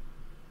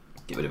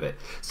 Give it a bit.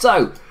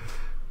 So,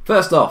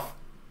 first off,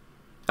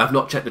 I've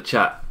not checked the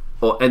chat,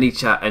 or any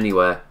chat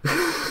anywhere.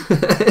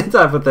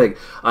 Type of thing.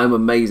 I'm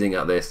amazing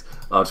at this.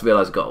 I just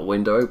realised I've got a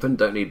window open,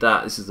 don't need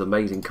that. This is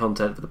amazing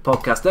content for the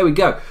podcast. There we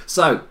go.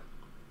 So,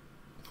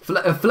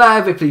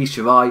 Flair, Ripley,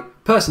 Shirai.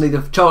 Personally,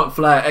 the Charlotte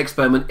Flair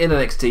experiment in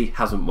NXT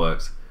hasn't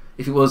worked.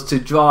 If it was to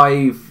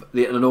drive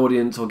an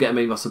audience or get a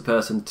main roster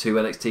person to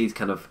NXT to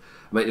kind of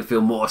make them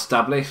feel more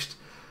established,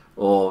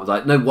 or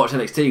like, no, watch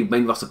NXT,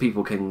 main roster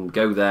people can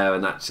go there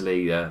and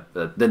actually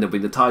then they'll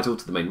bring the title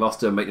to the main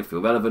roster and make them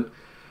feel relevant.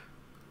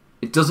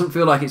 It doesn't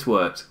feel like it's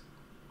worked.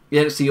 The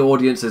NXT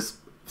audience has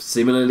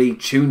similarly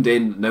tuned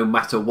in no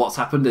matter what's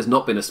happened. There's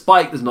not been a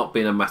spike, there's not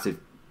been a massive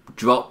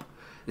drop.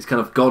 It's kind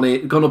of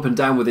gone up and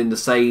down within the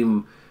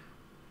same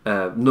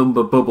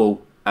number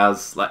bubble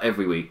as like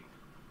every week.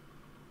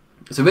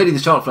 So really the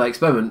Charlotte Flair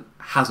experiment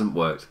hasn't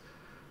worked.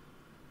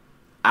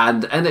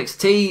 And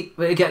NXT,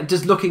 again,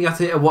 just looking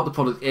at it and what the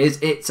product is,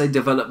 it's a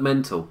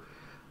developmental.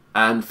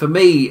 And for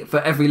me,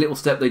 for every little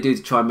step they do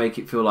to try and make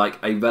it feel like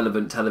a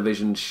relevant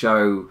television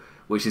show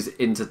which is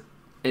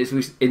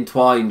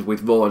entwined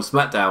with Raw and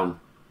SmackDown,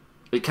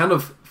 it kind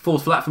of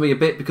falls flat for me a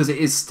bit because it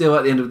is still,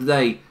 at the end of the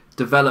day,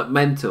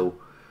 developmental.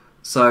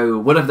 So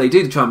whatever they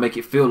do to try and make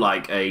it feel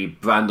like a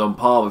brand on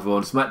par with Raw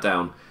and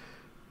SmackDown,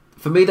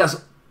 for me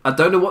I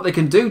don't know what they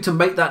can do to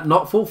make that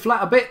not fall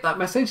flat a bit, that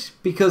message,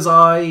 because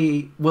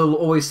I will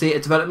always see it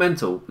as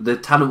developmental. The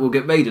talent will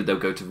get raided, they'll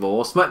go to Raw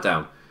or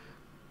SmackDown.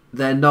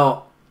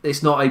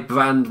 It's not a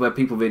brand where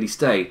people really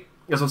stay.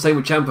 As I'm saying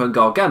with Ciampa and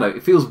Gargano,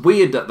 it feels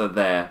weird that they're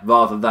there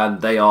rather than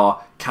they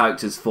are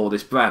characters for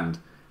this brand.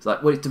 It's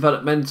like, well, it's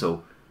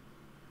developmental.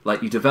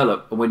 Like, you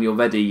develop, and when you're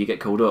ready, you get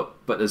called up.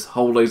 But there's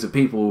whole loads of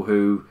people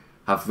who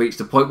have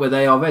reached a point where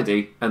they are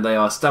ready, and they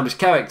are established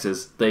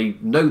characters. They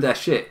know their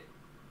shit.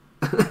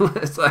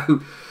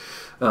 So,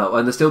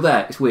 and they're still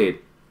there. It's weird.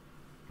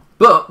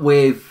 But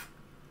with...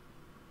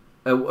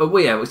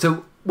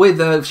 so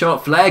with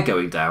Charlotte Flair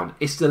going down,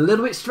 it's a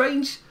little bit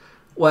strange,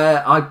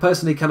 where I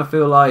personally kind of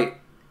feel like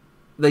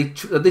they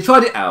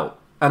tried it out,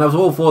 and I was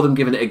all for them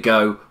giving it a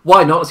go.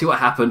 Why not? Let's see what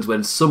happens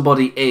when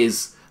somebody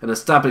is an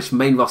established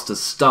main roster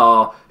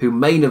star who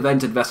main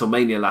evented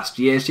WrestleMania last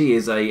year. She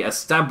is a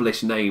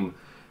established name,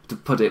 to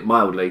put it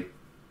mildly.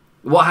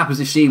 What happens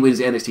if she wins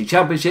the NXT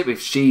Championship, if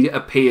she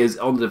appears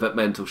on the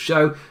developmental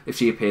show, if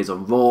she appears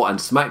on Raw and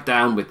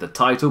SmackDown with the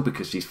title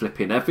because she's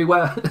flipping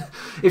everywhere?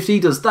 If she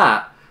does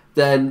that,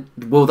 then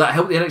will that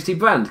help the NXT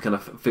brand kind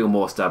of feel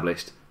more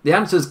established? The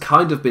answer's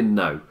kind of been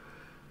no.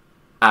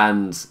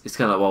 And it's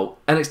kind of like, well,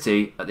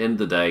 NXT, at the end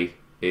of the day,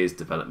 is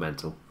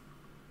developmental.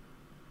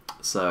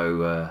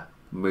 So,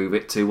 move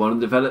it to one of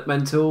the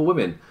developmental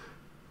women.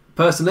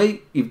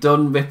 Personally, you've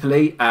done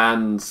Ripley,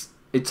 and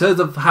in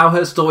terms of how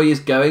her story is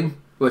going,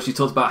 where she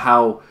talks about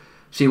how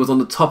she was on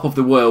the top of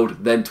the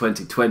world, then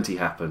 2020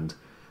 happened.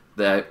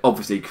 They're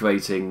obviously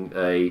creating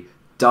a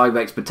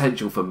direct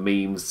potential for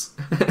memes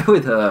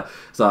with her.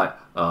 It's like,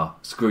 oh,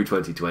 screw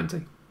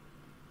 2020.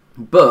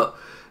 But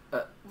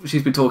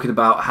she's been talking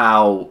about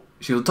how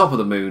she was on top of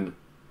the moon,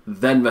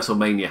 then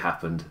WrestleMania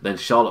happened, then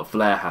Charlotte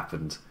Flair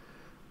happened,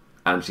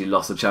 and she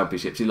lost the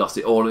championship. She lost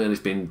it all, and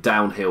it's been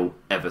downhill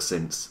ever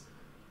since.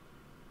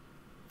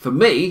 For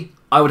me,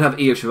 I would have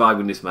Io Shirai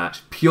win this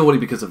match purely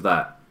because of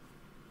that.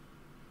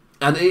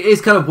 And it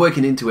is kind of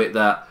working into it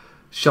that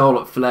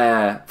Charlotte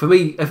Flair, for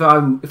me, if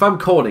I'm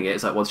calling it,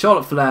 it's like, well,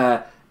 Charlotte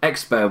Flair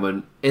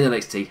experiment in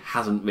NXT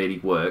hasn't really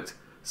worked,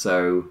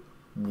 so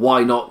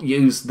why not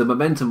use the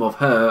momentum of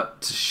her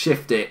to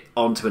shift it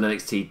onto an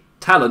NXT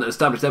talent and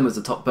establish them as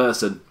the top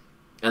person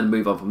and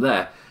move on from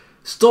there.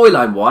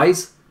 Storyline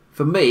wise,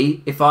 for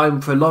me, if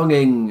I'm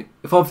trying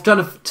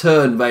to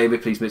turn Rhea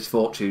Ripley's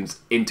misfortunes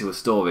into a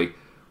story,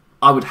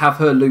 I would have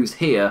her lose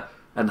here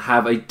and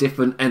have a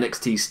different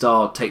NXT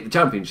star take the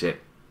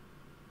championship.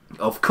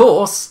 Of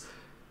course,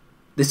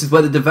 this is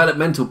where the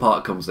developmental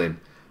part comes in.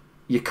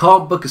 You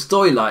can't book a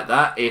story like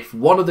that if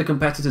one of the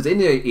competitors in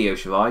Io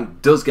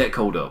Shirai does get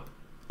called up.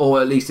 Or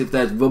at least if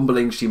there's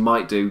rumblings she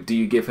might do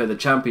you give her the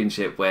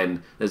championship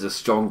when there's a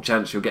strong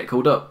chance she'll get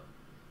called up?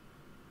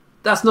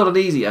 That's not an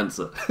easy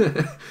answer.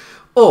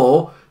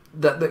 Or,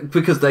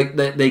 because they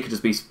could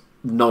just be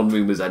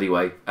non-rumours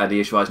anyway, and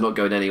Io Shirai's not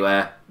going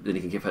anywhere, then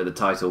you can give her the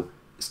title.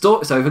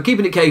 So if we're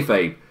keeping it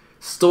kayfabe,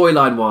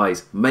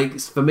 storyline-wise,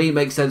 makes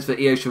sense for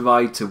Io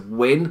Shirai to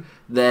win.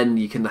 Then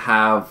you can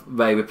have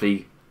Rhea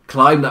Ripley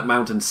climb that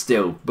mountain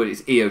still, but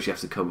it's Io she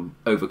has to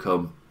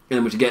overcome. And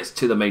then when she gets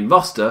to the main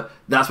roster,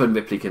 that's when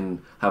Ripley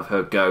can have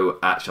her go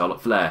at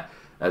Charlotte Flair.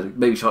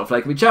 Maybe Charlotte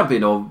Flair can be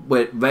champion, or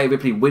Rhea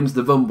Ripley wins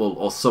the Rumble,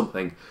 or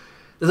something.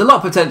 There's a lot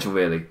of potential,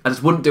 really. I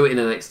just wouldn't do it in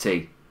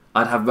NXT.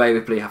 I'd have Rhea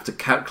Ripley have to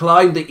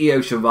climb the Io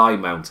Shirai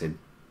mountain,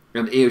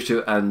 and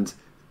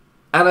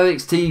an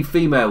NXT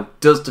female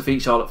does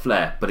defeat Charlotte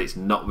Flair, but it's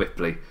not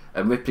Ripley.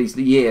 And Ripley's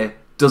year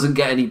doesn't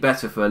get any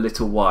better for a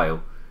little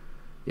while.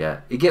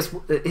 Yeah, it's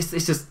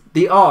just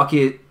the arc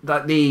here,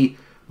 that the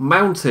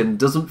mountain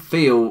doesn't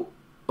feel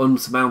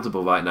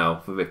unsurmountable right now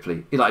for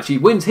Ripley. Like, if she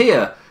wins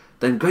here,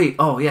 then great.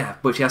 Oh yeah,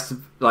 but she has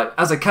to, like,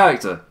 as a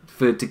character,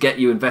 to get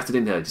you invested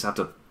in her, just have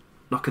to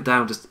knock her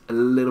down just a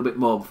little bit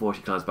more before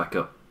she climbs back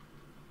up.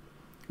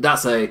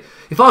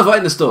 If I was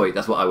writing the story,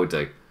 that's what I would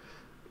do.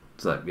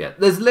 So yeah,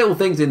 there's little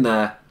things in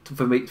there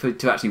for me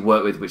to actually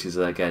work with, which is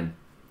again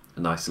a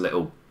nice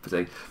little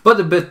thing. But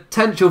the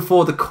potential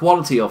for the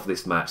quality of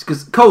this match,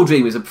 because Cold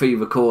Dream is a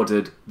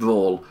pre-recorded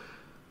brawl,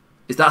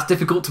 that's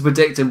difficult to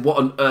predict, and what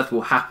on earth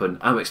will happen.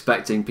 I'm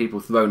expecting people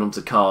thrown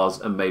onto cars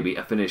and maybe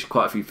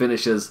quite a few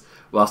finishers,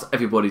 whilst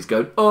everybody's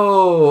going,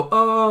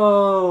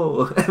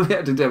 oh, and we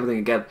have to do everything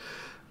again.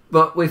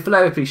 But with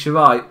Flair Ripley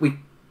Shirai, we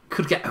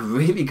could get a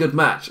really good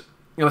match.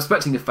 I'm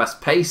expecting a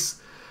fast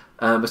pace.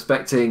 I'm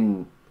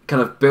expecting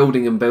kind of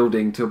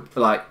building to,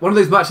 like, one of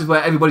those matches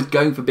where everybody's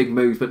going for big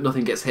moves, but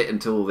nothing gets hit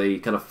until the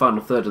kind of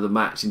final third of the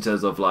match, in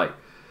terms of like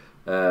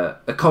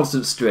a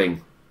constant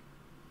string.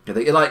 I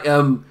think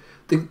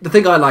the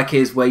thing I like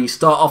is where you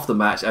start off the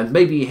match and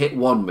maybe you hit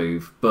one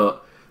move,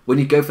 but when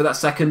you go for that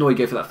second or you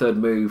go for that third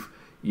move,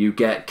 you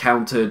get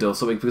countered or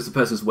something because the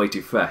person's way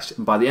too fresh.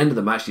 And by the end of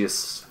the match, you're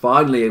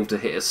finally able to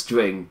hit a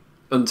string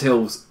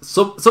until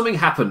something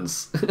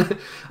happens.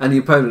 And the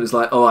opponent is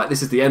like, all right,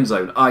 this is the end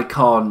zone. I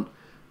can't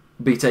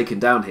be taken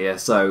down here.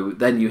 So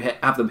then you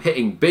have them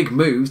hitting big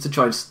moves to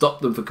try and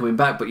stop them from coming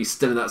back, but you're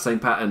still in that same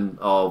pattern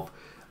of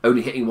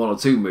only hitting one or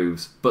two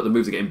moves, but the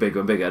moves are getting bigger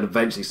and bigger, and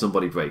eventually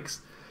somebody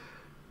breaks.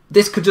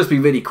 This could just be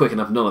really quick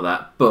and have none of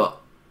that, but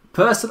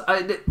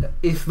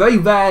it's very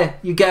rare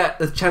you get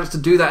the chance to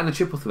do that in a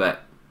triple threat,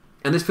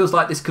 and this feels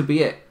like this could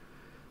be it.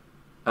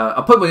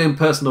 I put my own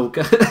personal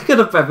kind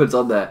of preference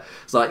on there.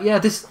 It's like, yeah,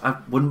 I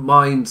wouldn't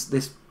mind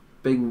this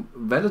being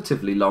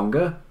relatively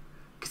longer,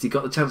 because he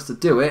got the chance to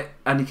do it,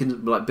 and he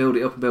can like build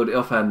it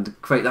up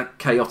and create that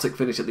chaotic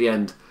finish at the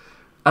end.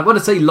 I want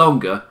to say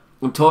longer.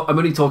 I'm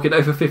only talking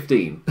over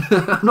 15.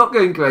 I'm not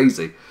going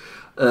crazy.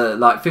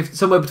 Like 50,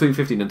 somewhere between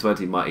 15 and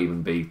 20 might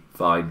even be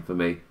fine for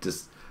me.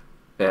 Just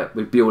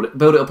we build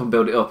it up, and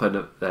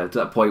to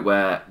that point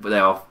where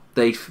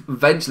they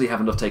eventually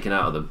have enough taken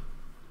out of them.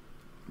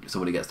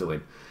 Somebody gets to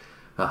win,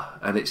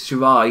 and it's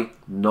Shirai,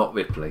 not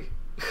Ripley.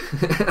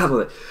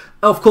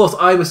 Of course,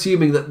 I'm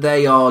assuming that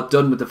they are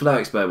done with the Flair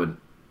experiment.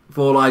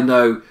 For all I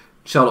know,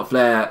 Charlotte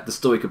Flair, the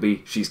story could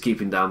be she's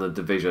keeping down the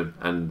division,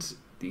 and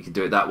you can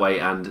do it that way,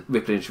 and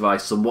Ripley and Shirai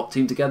somewhat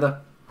team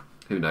together.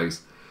 Who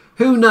knows?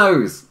 Who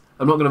knows?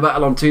 I'm not going to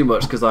rattle on too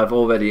much because I've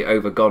already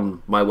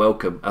overgone my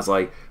welcome as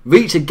I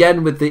reach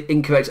again with the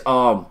incorrect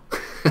arm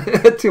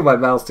to my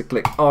mouse to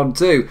click on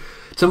to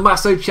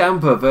Tommaso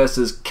Ciampa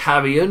versus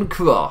Karrion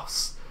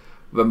Kross.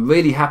 I'm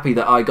really happy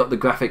that I got the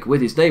graphic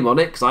with his name on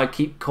it because I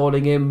keep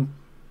calling him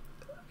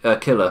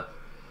Killer.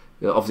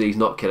 Obviously he's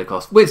not Killer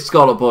Kross. With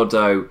Scarlett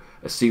Bordeaux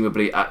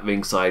assumably at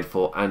ringside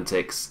for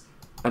antics,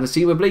 and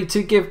assumably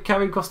to give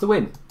Karrion Kross the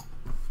win.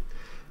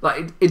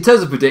 Like in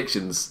terms of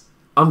predictions,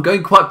 I'm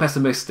going quite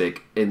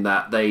pessimistic in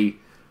that they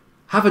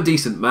have a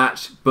decent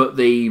match, but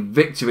the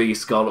victory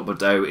is Scarlett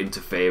Bordeaux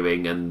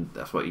interfering, and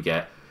that's what you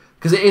get.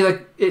 Because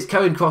it's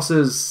Karrion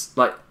Kross's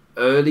like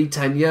early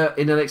tenure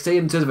in NXT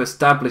in terms of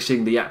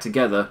establishing the act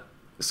together.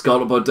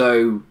 Scarlett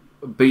Bordeaux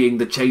being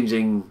the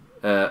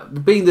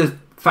being the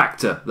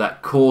factor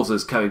that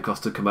causes Karrion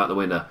Kross to come out the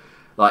winner.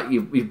 Like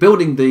you're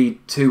building the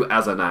two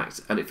as an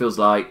act, and it feels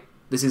like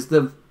this is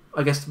the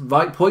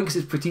right point because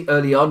it's pretty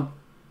early on.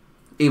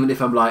 Even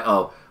if I'm like,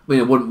 I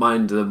wouldn't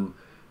mind them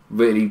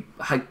really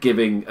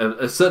giving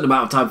a certain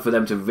amount of time for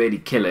them to really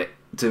kill it,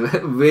 to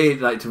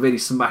really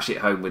smash it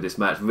home with this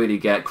match, really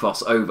get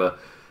Kross over.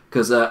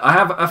 Because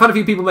I've had a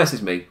few people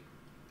message me,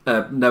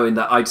 knowing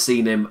that I'd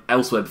seen him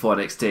elsewhere before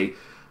NXT.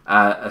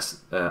 I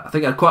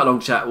think I had quite a long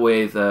chat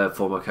with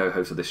former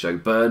co-host of this show,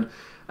 Byrne,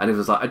 and he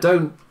was like,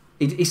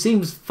 he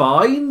seems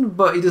fine,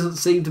 but he doesn't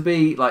seem to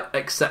be like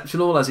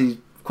exceptional, as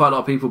quite a lot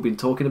of people have been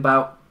talking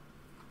about.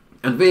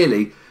 And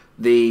really,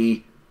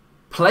 the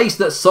place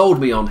that sold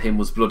me on him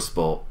was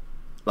Bloodsport.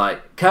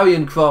 Like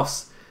Karrion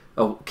Kross,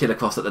 or Killer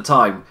Kross at the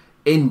time,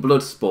 in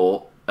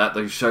Bloodsport at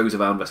those shows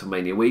around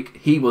WrestleMania week,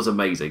 he was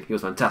amazing. He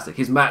was fantastic.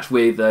 His match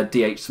with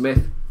D.H.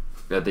 Smith,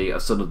 the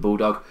son of the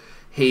Bulldog,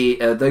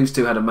 those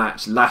two had a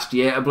match last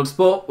year at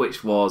Bloodsport,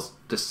 which was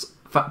just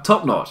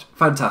top notch,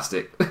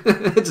 fantastic.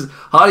 Just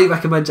highly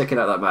recommend checking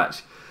out that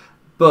match.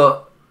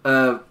 But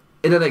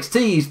in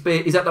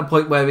NXT, he's at that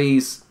point where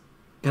he's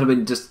kind of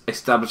been just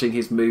establishing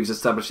his moves,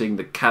 establishing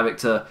the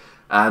character,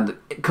 and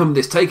come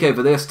this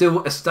takeover, they're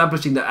still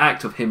establishing the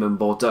act of him and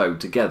Bordeaux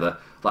together.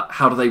 Like,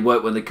 how do they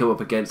work when they come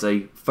up against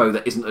a foe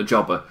that isn't a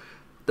jobber?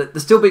 They're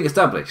still being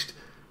established.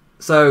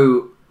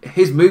 So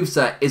his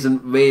moveset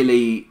isn't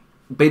really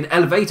been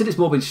elevated, it's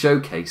more been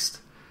showcased.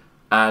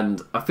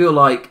 And I feel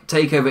like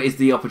TakeOver is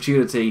the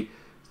opportunity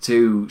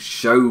to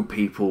show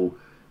people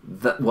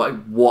that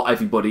what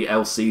everybody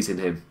else sees in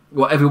him.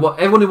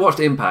 Everyone who watched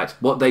Impact,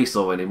 what they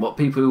saw in him, what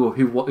people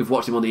who've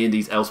watched him on the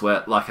indies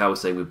elsewhere, like I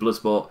was saying with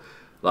Bloodsport,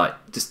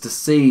 like just to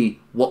see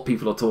what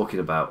people are talking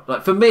about.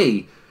 Like for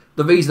me,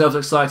 the reason I was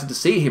excited to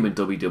see him in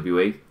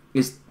WWE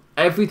is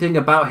everything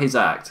about his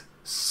act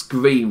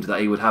screamed that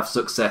he would have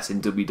success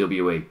in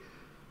WWE.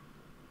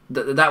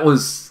 That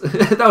was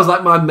that was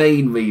like my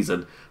main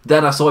reason.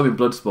 Then I saw him in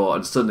Bloodsport,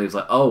 and suddenly it was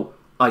like, oh,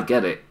 I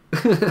get it.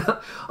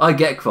 I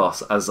get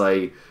Kross as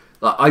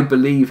I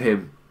believe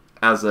him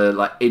as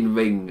a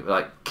in-ring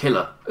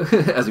killer,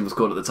 as he was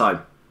called at the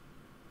time.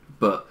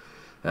 But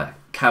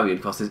Karrion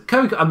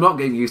Kross I'm not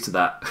getting used to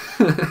that.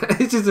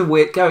 It's just a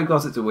weird Karrion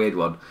Kross. It's a weird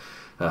one.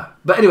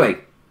 But anyway,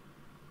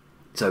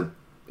 so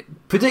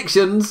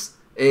predictions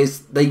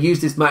is they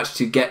use this match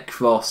to get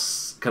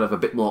Kross kind of a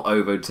bit more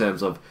over in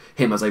terms of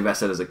him as a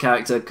wrestler, as a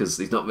character, because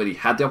he's not really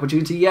had the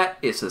opportunity yet.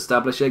 It's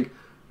establishing.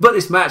 But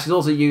this match is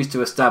also used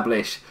to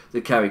establish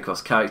the Karrion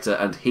Kross character,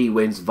 and he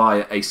wins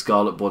via a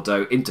Scarlett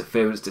Bordeaux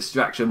interference,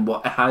 distraction,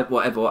 whatever,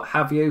 what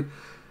have you.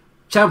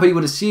 Ciampa, you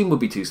would assume, would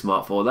be too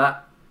smart for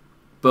that.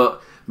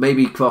 But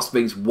maybe Kross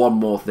brings one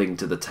more thing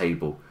to the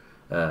table.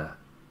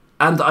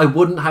 And I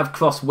wouldn't have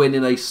Kross win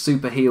in a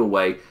super heel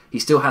way. He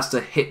still has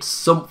to hit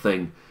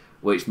something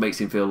which makes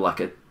him feel like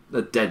a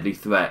deadly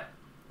threat.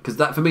 Because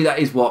that, for me, that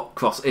is what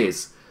Kross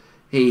is.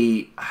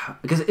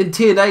 Because in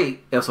TNA,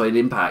 also in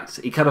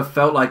Impact, he kind of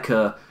felt like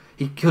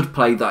he could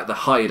play like the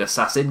hired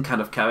assassin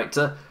kind of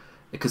character,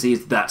 because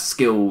he's that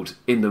skilled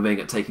in the ring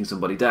at taking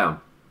somebody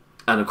down.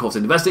 And of course,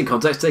 in the wrestling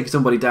context, taking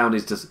somebody down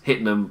is just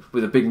hitting them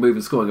with a big move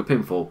and scoring a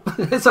pinfall.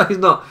 So he's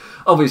not,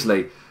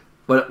 obviously,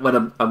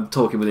 when I'm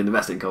talking within the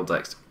wrestling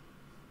context.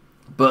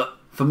 But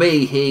for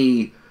me,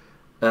 he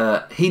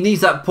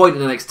needs that point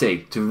in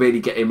NXT to really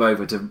get him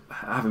over, to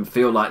have him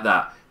feel like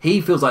that. He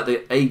feels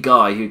like a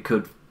guy who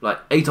could, like,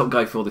 a top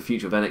guy for the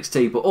future of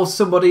NXT, but also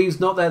somebody who's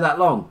not there that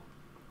long.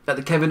 Like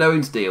the Kevin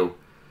Owens deal.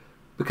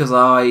 Because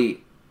I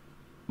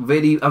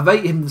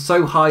rate him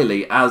so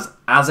highly as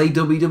a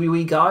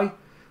WWE guy.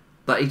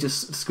 Like, he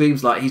just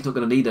screams like he's not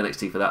going to need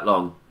NXT for that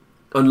long,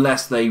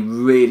 unless they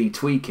really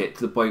tweak it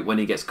to the point when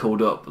he gets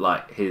called up.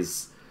 Like,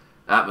 his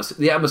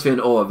the atmosphere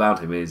and aura around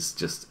him is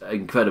just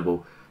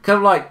incredible. Kind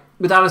of like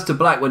with Aleister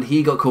Black when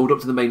he got called up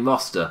to the main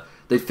roster.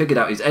 They figured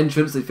out his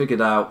entrance. They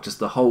figured out just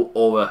the whole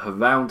aura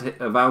around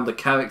the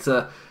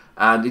character,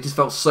 and it just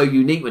felt so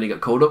unique when he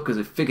got called up because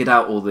they figured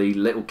out all the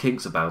little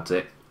kinks about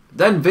it.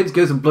 Then Vince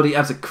goes and bloody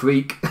adds a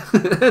creak to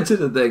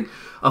the thing.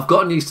 I've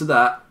gotten used to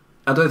that.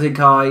 I don't think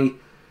I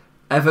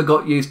ever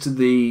got used to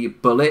the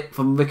bullet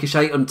from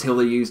Ricochet until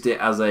they used it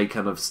as a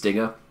kind of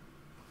stinger.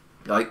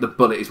 Like, the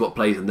bullet is what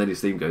plays and then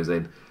his theme goes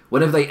in.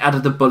 Whenever they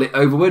added the bullet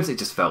overwards, it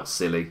just felt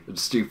silly and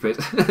stupid.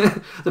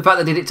 The fact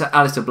they did it to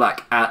Aleister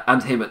Black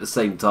and him at the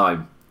same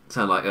time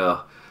sounded like,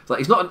 it's like,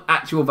 he's not an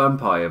actual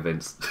vampire,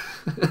 Vince.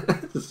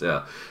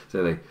 Yeah,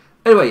 silly.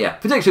 Anyway, yeah,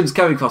 predictions.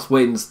 Karrion Kross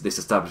wins. This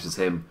establishes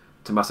him.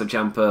 Tommaso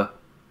Ciampa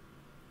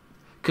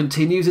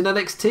continues in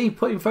NXT,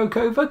 putting folk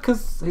over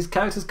because his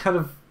character's kind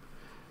of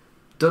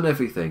done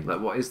everything. Like,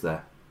 what is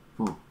there?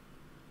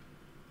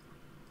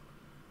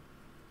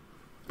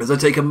 As I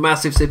take a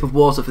massive sip of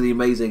water for the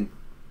amazing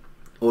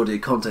audio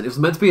content. It was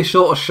meant to be a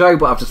shorter show,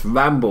 but I've just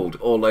rambled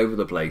all over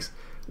the place.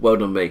 Well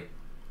done, me.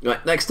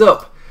 Right, next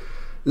up,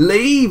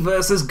 Lee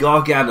versus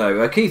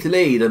Gargano. Keith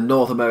Lee, the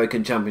North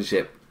American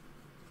Championship,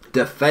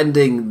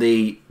 defending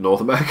the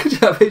North American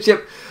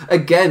Championship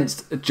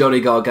against Johnny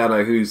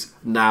Gargano, who's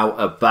now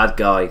a bad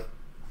guy.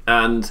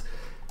 And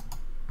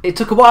it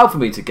took a while for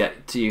me to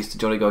get used to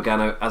Johnny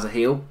Gargano as a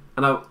heel.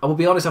 And I will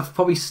be honest, I've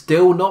probably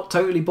still not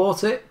totally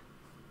bought it.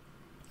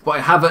 But I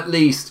have at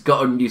least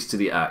gotten used to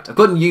the act. I've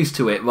gotten used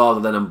to it rather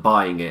than I'm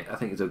buying it. I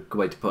think it's a good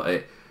way to put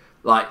it.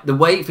 Like, the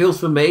way it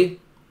feels for me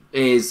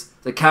is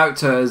the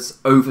character has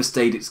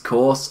overstayed its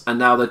course, and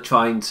now they're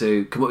trying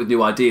to come up with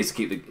new ideas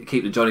to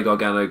keep the Johnny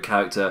Gargano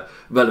character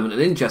relevant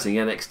and interesting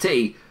in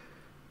NXT.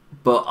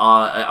 But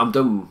I'm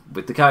done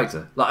with the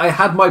character. Like, I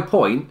had my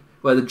point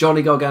where the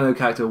Johnny Gargano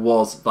character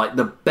was like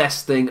the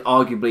best thing,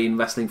 arguably, in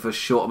wrestling for a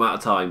short amount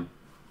of time.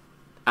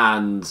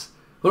 And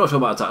well, not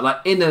short amount of time. Like,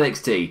 in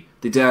NXT,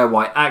 the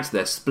DIY act,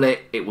 their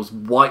split, it was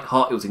white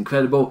hot, it was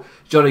incredible.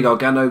 Johnny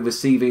Gargano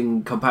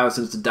receiving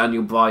comparisons to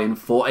Daniel Bryan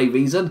for a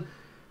reason,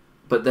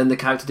 but then the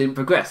character didn't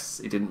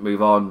progress. It didn't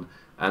move on,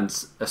 and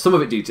some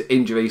of it due to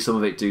injury, some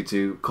of it due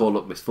to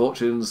call-up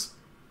misfortunes.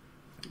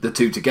 The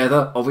two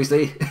together,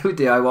 obviously, with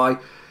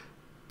DIY.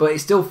 But it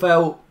still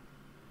felt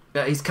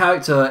his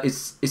character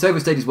is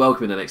overstayed his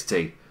welcome in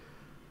NXT.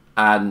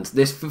 And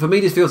this, for me,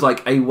 this feels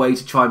like a way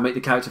to try and make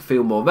the character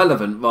feel more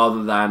relevant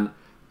rather than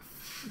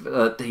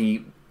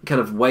the kind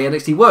of way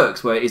NXT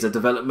works, where it is a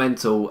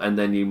developmental and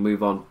then you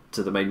move on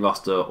to the main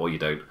roster, or you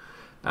don't,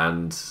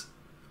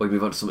 or you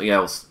move on to something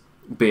else,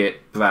 be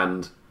it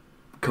brand,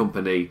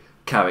 company,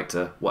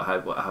 character, what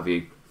have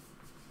you.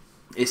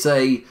 It's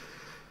a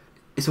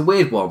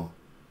weird one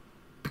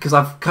because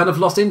I've kind of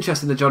lost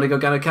interest in the Johnny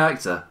Gargano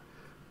character.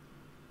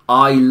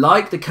 I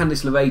like the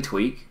Candice LeRae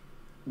tweak,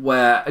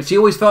 where she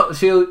always felt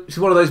she's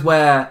one of those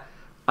where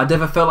I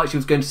never felt like she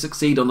was going to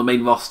succeed on the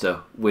main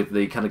roster with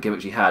the kind of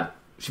gimmick she had.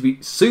 She'd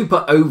be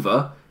super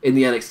over in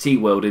the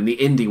NXT world, in the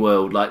indie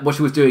world. Like, what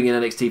she was doing in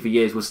NXT for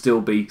years would still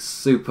be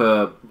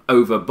super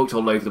over, booked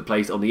all over the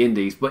place on the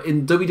indies. But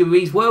in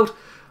WWE's world,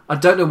 I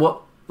don't know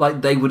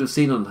what they would have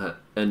seen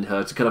in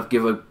her to kind of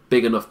give a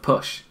big enough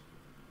push.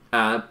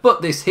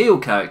 But this heel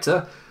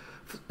character,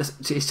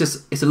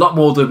 it's a lot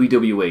more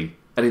WWE,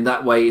 and in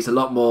that way, it's a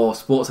lot more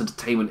sports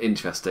entertainment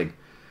interesting.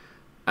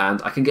 And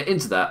I can get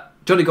into that.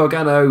 Johnny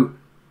Gargano,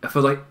 I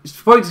feel like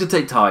it's probably going to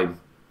take time.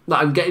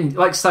 Like, I'm getting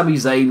like Sami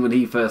Zayn when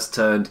he first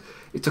turned.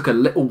 It took a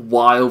little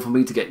while for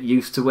me to get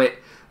used to it.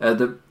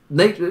 The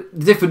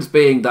difference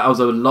being that I was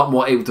a lot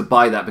more able to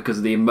buy that because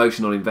of the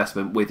emotional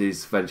investment with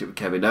his friendship with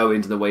Kevin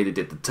Owens and the way they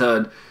did the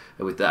turn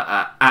with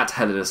that at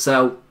Hell in a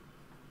Cell.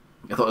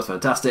 I thought it was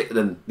fantastic. And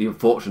then the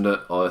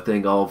unfortunate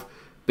thing of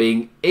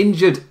being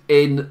injured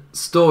in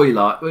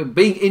storyline,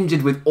 being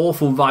injured with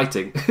awful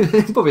writing,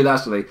 probably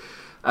naturally,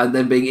 and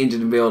then being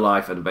injured in real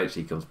life, and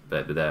eventually he comes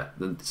better there.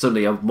 Then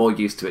suddenly I'm more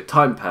used to it.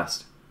 Time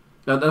passed.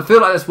 And I feel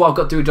like that's what I've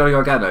got to do with Johnny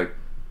Gargano.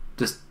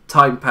 Just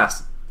time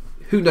passed.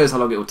 Who knows how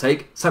long it will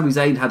take. Sami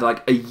Zayn had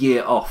like a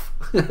year off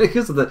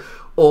because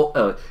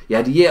of he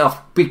had a year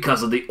off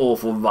because of the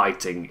awful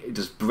writing,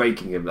 just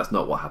breaking him. That's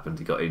not what happened.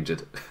 He got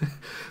injured.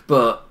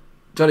 But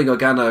Johnny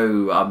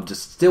Gargano, I'm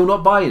just still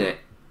not buying it.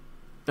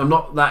 I'm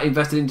not that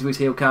invested into his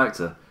heel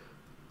character.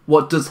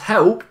 What does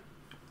help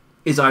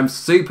is I'm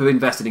super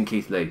invested in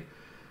Keith Lee.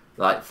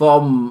 Like,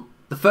 from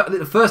the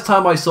first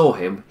time I saw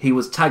him, he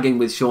was tagging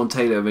with Sean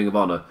Taylor in Ring of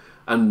Honor,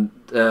 and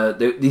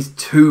these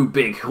two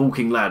big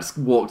hulking lads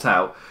walked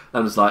out,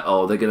 and was like,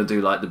 oh, they're going to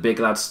do like the big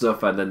lad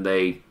stuff, and then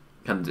they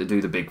kind of do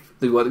the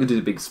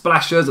big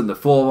splashers and the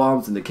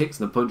forearms and the kicks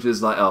and the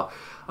punches. Like, oh,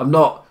 I'm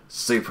not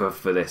super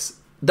for this.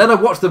 Then I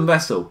watched them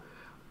wrestle.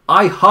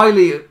 I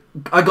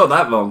got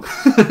that wrong.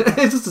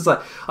 It's just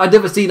like, I'd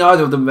never seen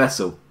either of them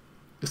wrestle.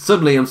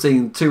 Suddenly I'm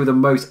seeing two of the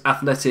most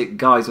athletic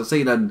guys I've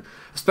seen, and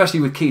especially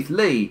with Keith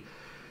Lee,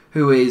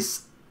 who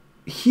is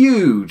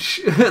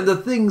huge.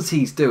 The things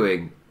he's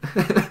doing,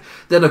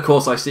 Then, of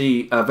course, I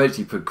see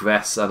eventually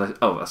progress, and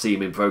I see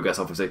him in progress,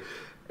 obviously,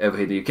 over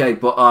here in the UK.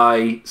 But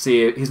I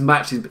see his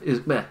matches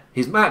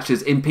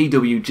in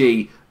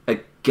PWG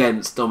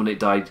against Dominik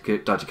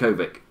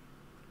Dijakovic,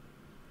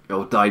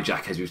 or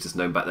Dijak, as he was just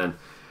known back then.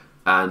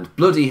 And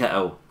bloody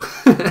hell,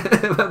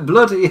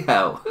 bloody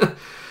hell,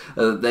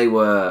 they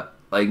were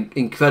like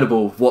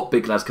incredible what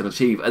big lads can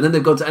achieve. And then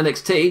they've gone to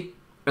NXT,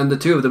 and the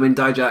two of them in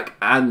Dijak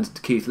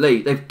and Keith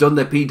Lee, they've done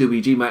their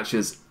PWG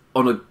matches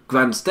on a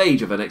grand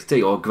stage of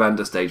NXT, or a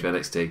grander stage of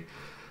NXT.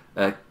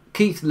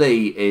 Keith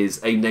Lee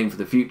is a name for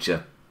the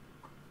future,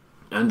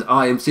 and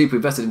I am super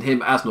invested in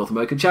him as North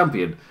American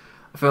champion.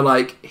 I feel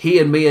like he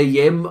and Mia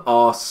Yim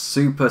are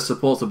super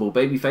supportable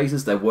baby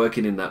faces. They're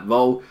working in that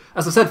role.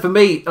 As I said, for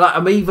me, like,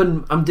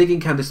 I'm digging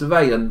Candice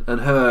LeRae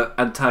and her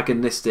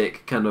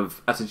antagonistic kind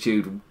of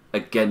attitude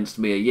against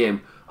Mia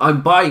Yim.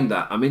 I'm buying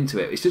that. I'm into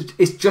it.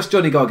 It's just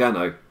Johnny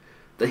Gargano.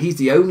 That he's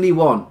the only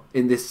one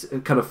in this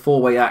kind of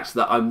four-way act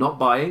that I'm not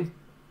buying.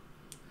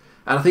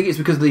 And I think it's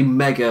because of the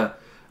mega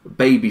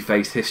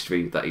babyface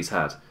history that he's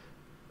had.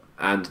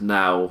 And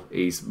now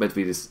he's meant to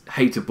be this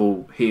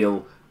hateable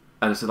heel.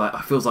 And it's like,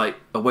 it feels like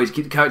a way to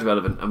keep the character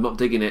relevant. I'm not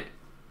digging it.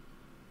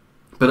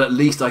 But at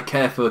least I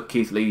care for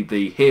Keith Lee,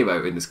 the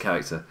hero in this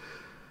character.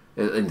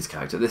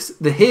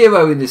 The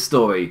hero in this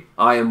story.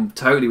 I am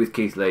totally with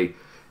Keith Lee.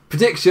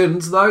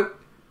 Predictions, though,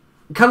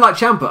 kind of like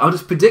Ciampa. I'm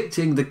just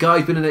predicting the guy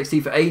who's been in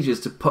NXT for ages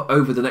to put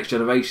over the next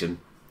generation.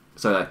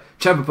 So,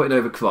 Ciampa putting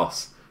over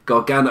Cross.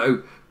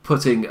 Gargano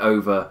putting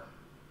over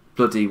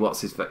bloody,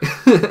 what's his face?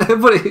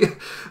 Putting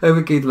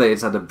over Keith Lee.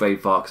 It's had a brain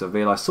fart because I've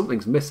realised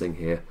something's missing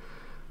here.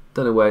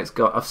 Don't know where it's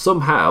got. I've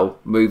somehow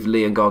moved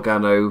Lee and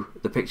Gargano,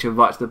 the picture,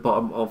 right to the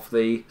bottom of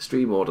the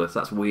stream order. So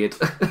that's weird.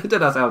 I don't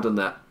know how I've done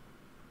that.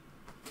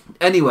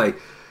 Anyway,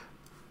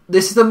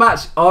 this is the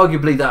match,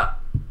 arguably, that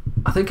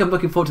I think I'm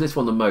looking forward to this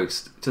one the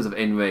most in terms of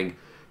in-ring.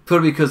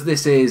 Probably because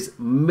this is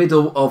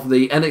middle of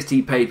the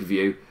NXT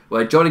pay-per-view,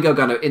 where Johnny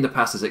Gargano in the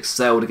past has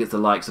excelled against the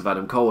likes of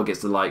Adam Cole,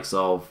 against the likes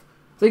of,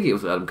 I think it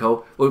was Adam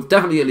Cole, well,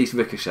 definitely at least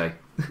Ricochet.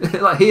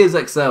 Like, he has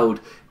excelled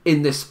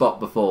in this spot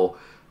before.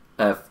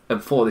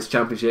 And for this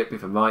championship,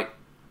 if I'm right,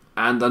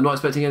 and I'm not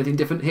expecting anything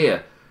different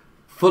here.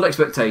 Full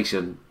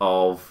expectation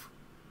of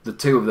the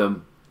two of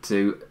them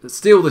to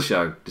steal the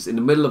show, just in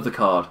the middle of the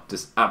card,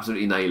 just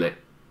absolutely nail it,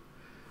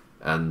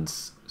 and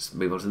just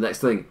move on to the next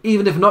thing.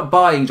 Even if not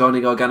buying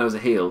Johnny Gargano as a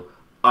heel,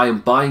 I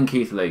am buying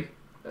Keith Lee.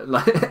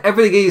 Like,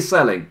 everything he's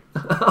selling,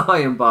 I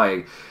am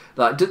buying.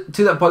 Like,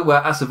 to that point where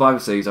at Survivor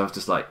Series, I was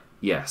just like,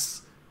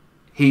 yes,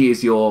 he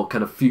is your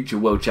kind of future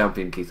world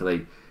champion, Keith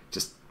Lee.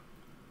 Just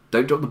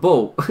don't drop the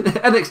ball.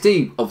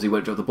 NXT obviously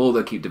won't drop the ball.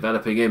 They'll keep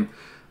developing him,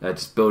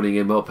 just building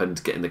him up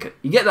and getting the.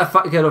 You get that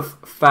kind of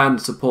fan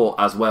support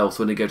as well. So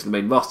when they go to the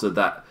main roster,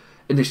 that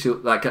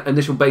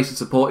initial base of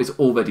support is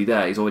already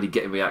there. He's already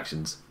getting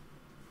reactions,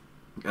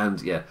 and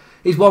yeah,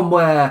 he's one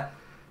where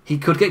he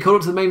could get called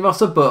up to the main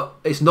roster, but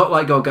it's not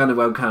like Gargano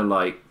where I'm kind of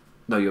like,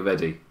 no, you're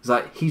ready. It's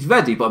like he's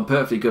ready, but I'm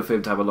perfectly good for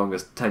him to have a longer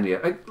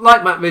tenure,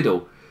 like Matt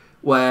Riddle,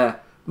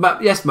 where Matt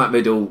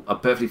Riddle, I'm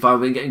perfectly fine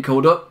with him getting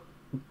called up.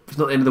 It's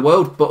not the end of the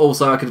world, but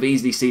also I could have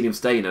easily seen him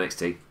stay in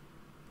NXT.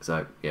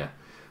 So, yeah.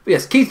 But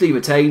yes, Keith Lee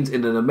retains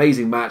in an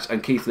amazing match,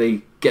 and Keith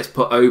Lee gets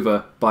put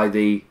over by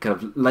the kind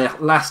of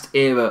last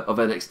era of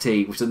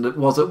NXT, which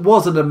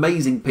was an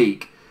amazing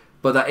peak,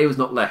 but that it was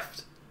not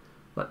left.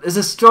 Like, there's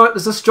a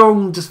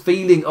strong just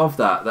feeling of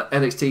that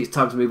NXT, it's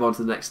time to move on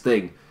to the next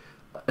thing.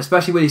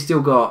 Especially when you've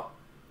still got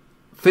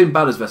Finn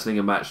Balor's wrestling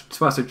a match,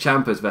 Tommaso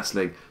Ciampa's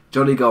wrestling,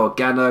 Johnny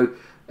Gargano,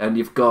 and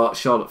you've got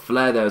Charlotte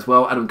Flair there as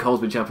well. Adam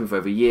Cole's been champion for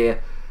over a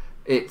year.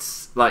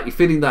 It's like you're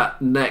feeling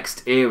that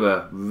next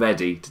era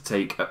ready to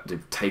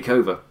take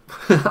over,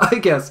 I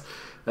guess.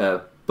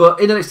 But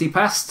in NXT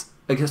past,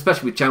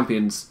 especially with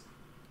champions,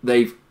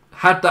 they've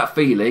had that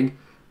feeling.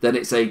 Then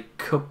it's a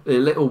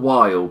little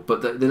while,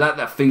 but they let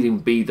that feeling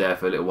be there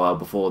for a little while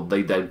before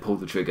they then pull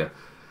the trigger.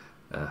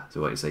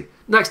 So wait and see.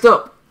 Next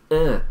up,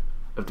 I'm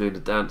doing the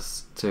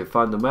dance to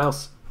find the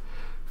mouse.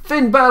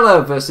 Finn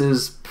Balor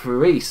versus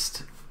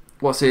Priest.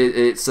 What's it?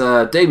 It's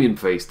Damian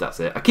Priest, that's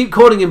it. I keep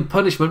calling him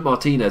Punishment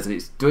Martinez and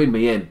it's doing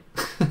me in.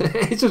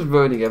 It's just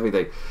ruining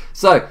everything.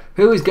 So,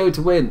 who is going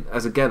to win?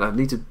 As again, let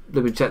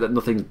me check that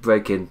nothing's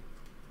breaking.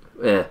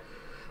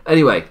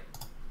 Anyway.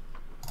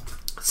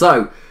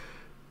 So,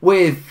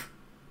 with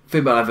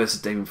Finn Balor versus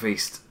Damian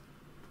Priest,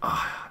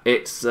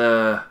 it's...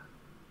 I've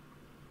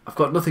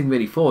got nothing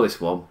really for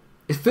this one.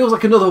 It feels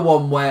like another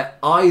one where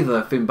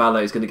either Finn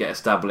Balor is going to get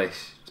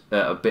established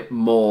a bit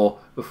more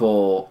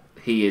before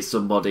he is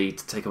somebody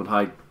to take on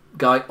high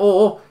guy,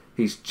 or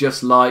he's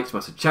just like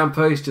Tommaso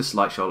Ciampa, he's just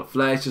like Charlotte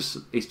Flair,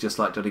 he's just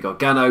like Johnny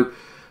Gargano,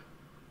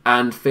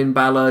 and Finn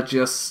Balor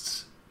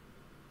just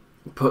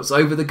puts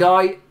over the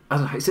guy. I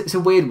don't know, it's a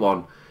weird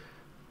one.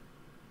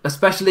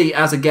 Especially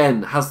as,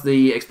 again, has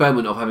the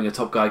experiment of having a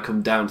top guy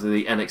come down to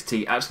the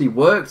NXT actually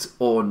worked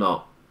or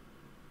not?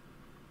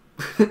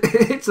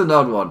 It's an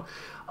odd one.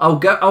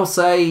 I'll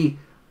say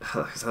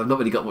I've not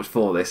really got much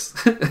for this,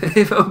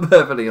 if I'm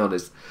perfectly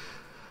honest.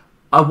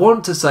 I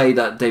want to say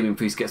that Damien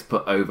Priest gets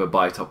put over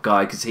by a top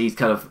guy because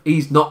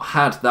he's not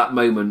had that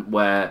moment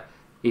where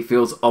he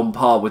feels on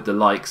par with the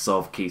likes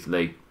of Keith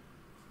Lee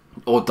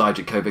or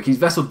Dijakovic.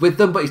 He's wrestled with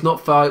them, but he's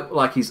not felt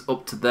like he's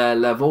up to their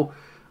level,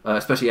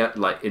 especially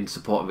in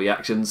support and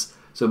reactions.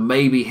 So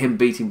maybe him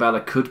beating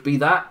Balor could be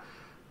that,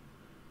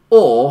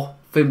 or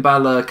Finn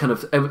Balor kind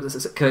of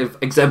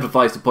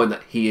exemplifies the point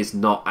that he is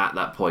not at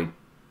that point.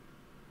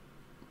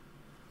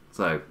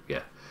 So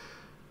yeah.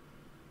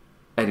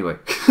 Anyway,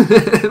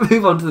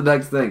 move on to the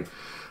next thing.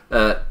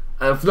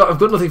 I've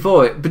got nothing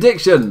for it.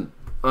 Prediction.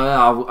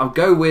 I'll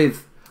go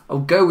with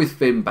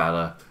Finn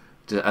Balor,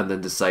 and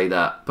then to say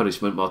that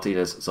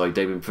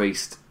Damien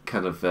Priest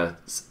kind of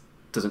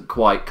doesn't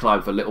quite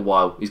climb for a little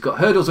while. He's got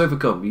hurdles to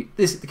overcome. You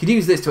could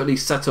use this to at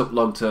least set up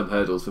long-term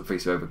hurdles for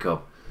Priest to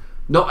overcome.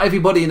 Not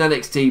everybody in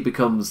NXT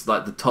becomes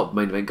like the top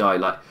main event guy.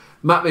 Like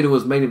Matt Riddle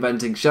was main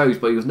eventing shows,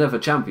 but he was never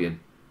champion.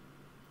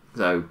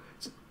 So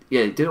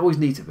yeah, it didn't always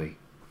need to be.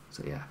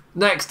 So yeah.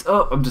 Next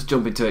up, I'm just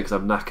jumping to it because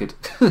I'm knackered.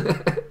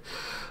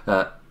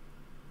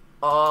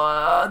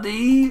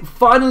 The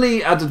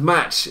finally added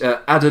match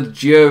added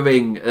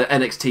during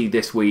NXT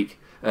this week.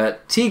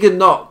 Tegan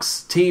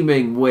Nox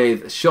teaming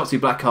with Shotzi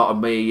Blackheart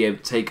and Mia Yim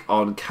take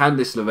on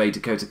Candice LeRae,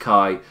 Dakota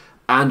Kai,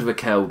 and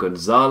Raquel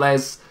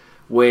Gonzalez,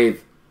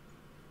 with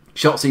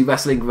Shotzi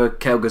wrestling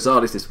Raquel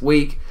Gonzalez this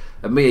week,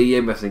 and Mia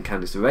Yim wrestling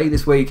Candice LeRae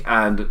this week,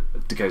 and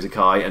Dakota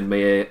Kai and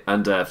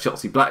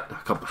Shotzi Black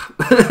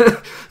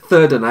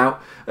third and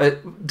out.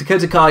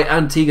 Dakota Kai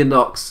and Tegan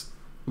Nox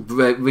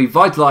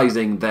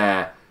revitalising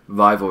their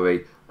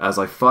rivalry. As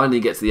I finally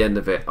get to the end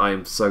of it, I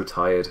am so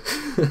tired.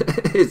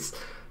 It's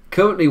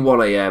currently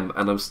 1 a.m.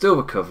 and I'm still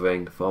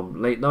recovering from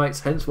late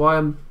nights, hence why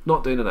I'm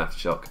not doing an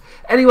aftershock.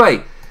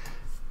 Anyway,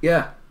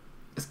 yeah,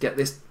 let's get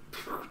this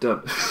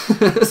done.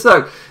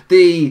 So,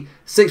 the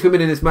 6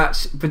 women in this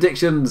match,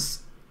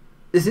 predictions.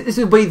 This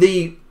will be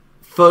the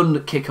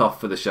fun kickoff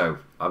for the show,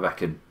 I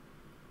reckon.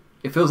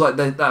 It feels like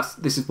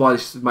this is why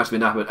this match has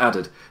been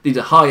added. Need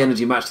a high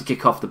energy match to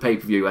kick off the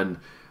pay-per-view, and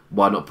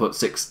why not put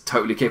 6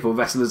 totally capable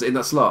wrestlers in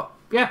that slot?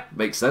 Yeah,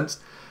 makes sense.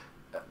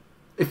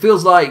 It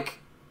feels like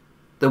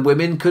the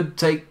women could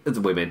take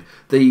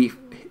the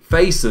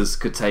faces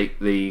could take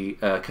the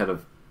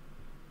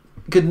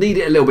could need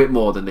it a little bit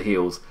more than the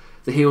heels.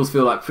 The heels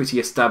feel like pretty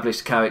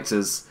established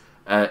characters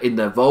in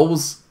their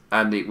roles,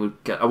 and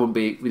I wouldn't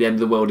be the end of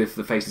the world if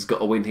the faces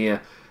got a win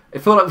here. I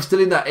feel like we're still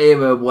in that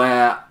era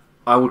where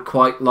I would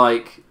quite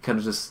like kind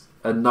of just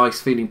a nice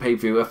feeling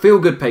pay-per-view, a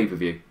feel-good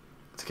pay-per-view,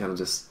 to kind of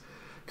just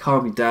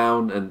calm me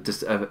down and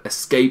just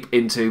escape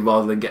into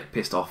rather than get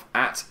pissed off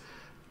at.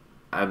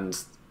 And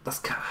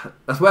that's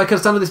where I can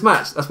stand with this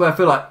match. That's where I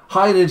feel like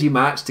high energy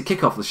match to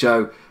kick off the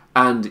show,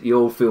 and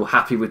you'll feel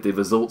happy with the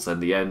results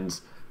and the end.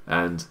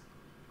 And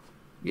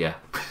yeah,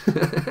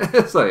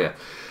 so yeah,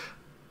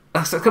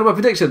 that's kind of my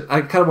prediction.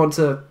 I've not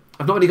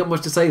really got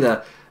much to say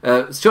there.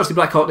 Shotzi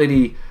Blackheart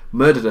nearly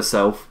murdered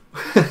herself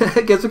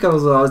against Raquel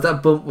Gonzalez.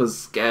 That bump was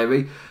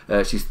scary.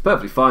 She's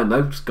perfectly fine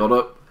though. Just got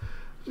up.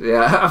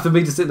 Yeah, after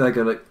me just sitting there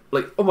going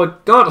like oh my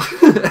god,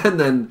 and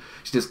then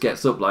she just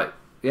gets up like,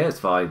 yeah, it's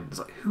fine. It's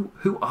like,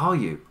 who are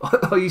you?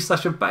 Are you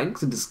Sasha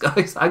Banks in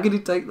disguise? How can you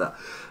take that?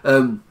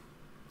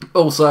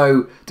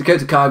 Also,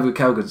 Dakota Kai and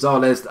Raquel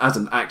Gonzalez as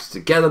an act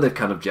together, they've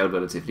kind of gelled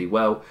relatively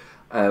well.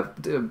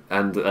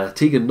 And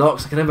Tegan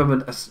Nox, I can never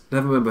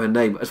remember her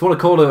name. I just want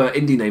to call her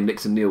indie name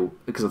Nixon Neal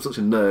because I'm such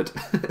a nerd.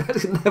 I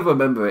just never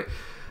remember it.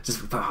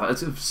 Just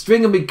a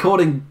string of me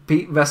calling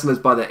wrestlers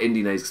by their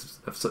indie names because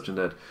I'm such a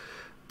nerd.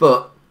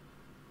 But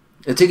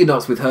Tegan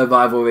Nox with her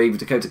rivalry with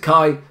Dakota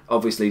Kai,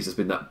 obviously it's just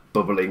been that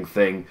bubbling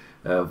thing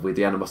with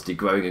the animosity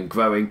growing and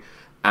growing.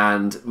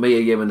 And Mia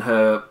Yim and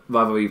her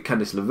rivalry with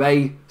Candice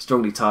LeRae,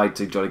 strongly tied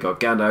to Johnny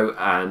Gargano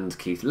and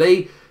Keith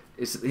Lee.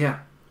 It felt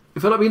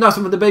like it'd be nice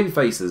one with the baby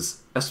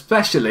faces,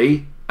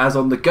 especially as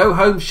on the Go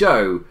Home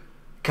show,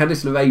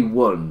 Candice LeRae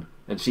won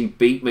and she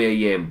beat Mia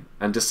Yim,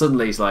 and just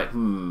suddenly it's like,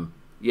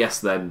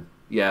 yes then,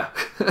 yeah,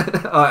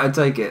 I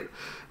take it,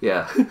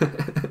 yeah.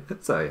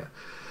 So yeah,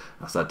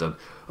 that's that done.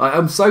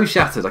 I'm so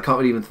shattered, I can't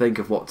really even think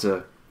of what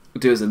to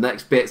do as the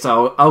next bit,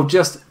 so I'll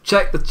just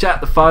check the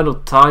chat the final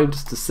time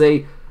just to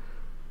see.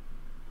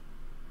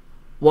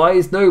 Why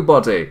is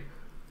nobody?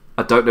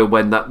 I don't know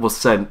when that was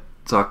sent,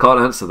 so I can't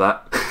answer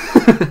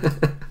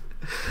that.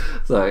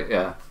 So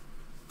yeah,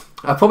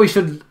 I probably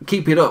should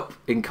keep it up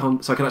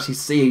so I can actually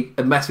see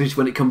a message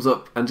when it comes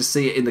up and just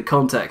see it in the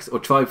context, or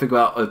try and figure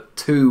out a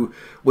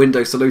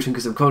 2-window solution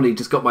because I've currently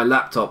just got my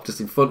laptop just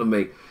in front of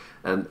me.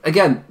 And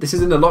again, this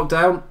isn't a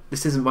lockdown.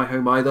 This isn't my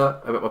home either.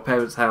 I'm at my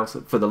parents' house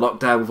for the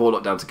lockdown. We've all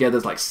locked down together.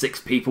 There's like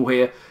 6 people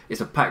here. It's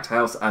a packed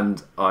house,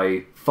 and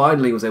I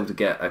finally was able to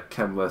get a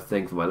camera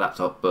thing for my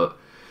laptop, but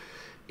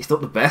it's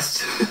not the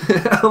best.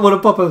 I want a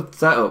proper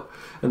setup,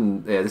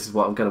 and yeah, this is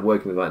what I'm kind of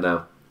working with right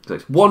now. So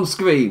it's one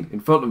screen in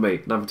front of me,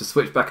 and I'm having to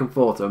switch back and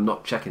forth, and I'm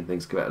not checking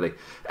things correctly.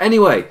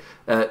 Anyway,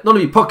 none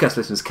of you podcast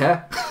listeners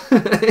care.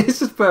 It's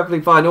just perfectly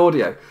fine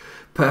audio.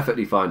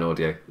 Perfectly fine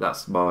audio.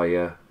 That's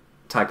my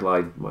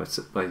tagline, my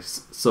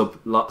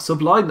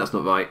subline. That's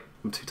not right.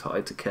 I'm too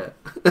tired to care.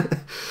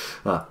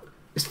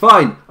 It's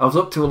fine. I was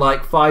up till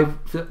like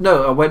 5...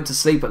 No, I went to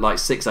sleep at like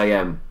 6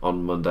 a.m.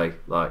 on Monday.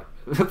 Like,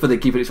 for the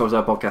Keeping It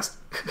Sponsor podcast.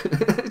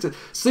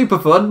 Super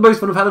fun. Most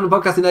fun I've had on a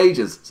podcast in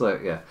ages. So,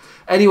 yeah.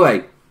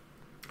 Anyway,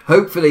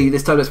 hopefully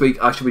this time next week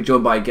I shall be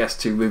joined by a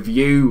guest to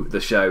review the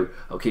show.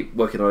 I'll keep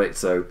working on it,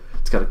 so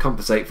to kind of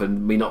compensate for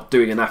me not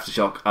doing an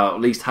aftershock, I'll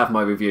at least have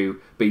my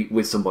review be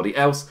with somebody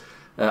else.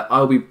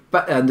 I'll be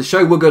back, and the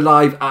show will go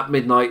live at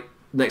midnight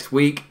next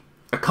week.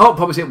 I can't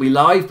promise it'll be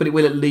live, but it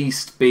will at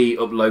least be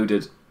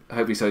uploaded.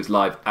 Hopefully, so it's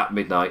live at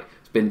midnight.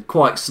 It's been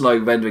quite slow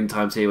rendering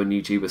times here on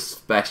YouTube,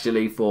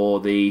 especially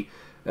for the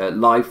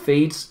live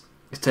feeds.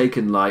 It's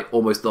taken like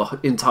almost the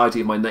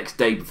entirety of my next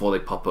day before they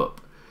pop up,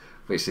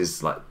 which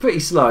is like pretty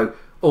slow.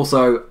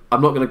 Also,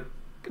 I'm not going to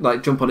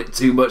like jump on it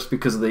too much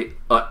because of the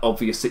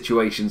obvious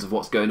situations of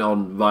what's going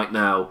on right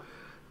now.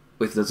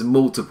 With there's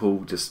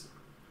multiple just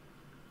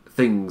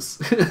things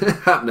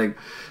happening,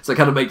 so it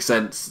kind of makes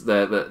sense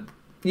there that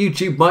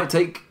YouTube might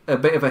take a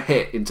bit of a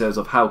hit in terms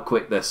of how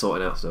quick they're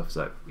sorting out stuff.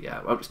 So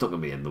yeah, it's not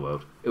going to be the end of the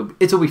world.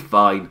 It'll be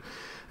fine.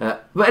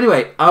 But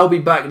anyway, I'll be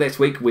back next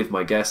week with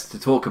my guest to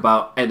talk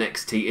about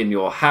NXT in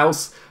your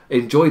house.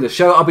 Enjoy the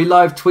show. I'll be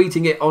live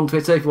tweeting it on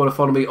Twitter if you want to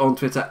follow me on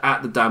Twitter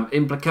at the damn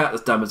implicat.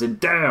 That's damn as in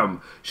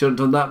damn. Shouldn't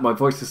have done that. My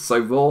voice is so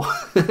raw.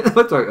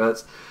 My throat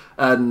hurts.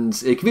 And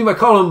it can be my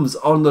columns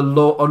on the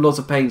on Laws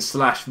of Pain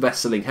 /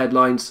 wrestling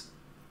headlines.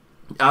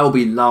 I'll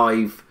be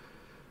live.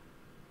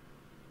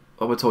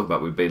 What am I talking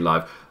about with being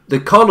live? The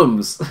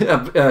columns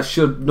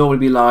should normally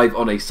be live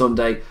on a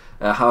Sunday.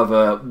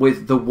 However,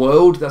 with the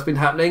world that's been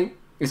happening,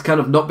 it's kind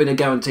of not been a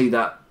guarantee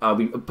that I'll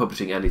be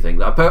publishing anything.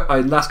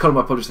 Last column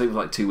I published I think was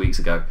like 2 weeks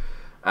ago.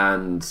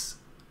 And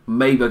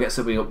maybe I'll get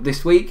something up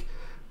this week.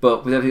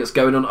 But with everything that's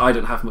going on, I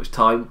don't have much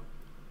time.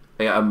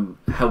 I'm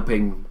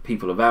helping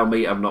people around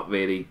me. I've not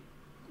really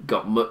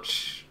got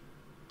much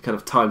kind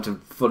of time to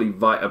fully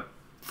write a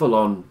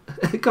full-on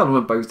column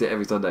and post it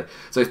every Sunday.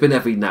 So it's been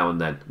every now and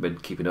then I've been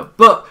keeping up.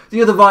 But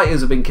the other writers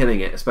have been killing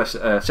it,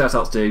 especially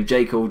shout-outs to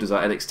Jake, who does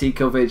our NXT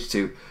coverage,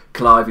 to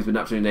Clive, who's been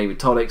absolutely named with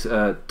tonics,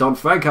 Don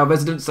Frank, our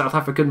resident South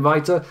African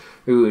writer,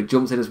 who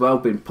jumps in as well,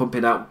 been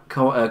pumping out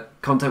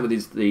content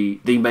with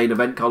the main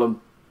event column.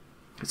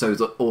 So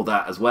it's all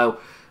that as well.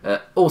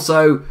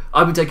 Also,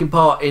 I've been taking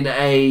part in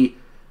a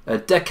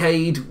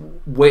decade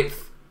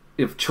width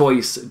of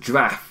choice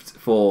draft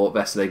for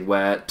wrestling,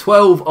 where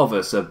 12 of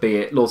us, be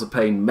it Laws of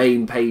Pain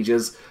main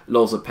pages,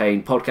 Laws of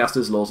Pain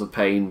podcasters, Laws of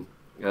Pain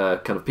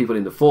kind of people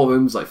in the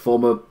forums, like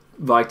former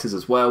writers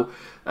as well,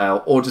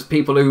 or just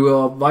people who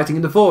are writing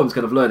in the forums,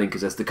 kind of learning,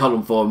 because there's the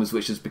column forums,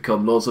 which has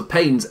become Laws of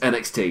Pain's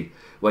NXT,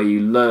 where you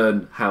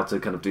learn how to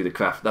kind of do the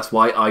craft. That's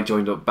why I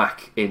joined up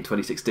back in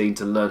 2016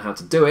 to learn how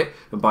to do it,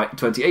 and by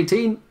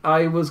 2018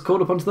 I was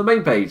called up onto the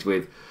main page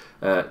with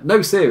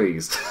no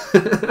series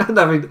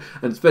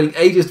and spending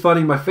ages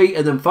finding my feet,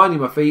 and then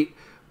finding my feet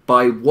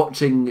by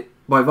writing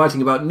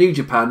about New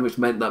Japan, which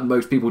meant that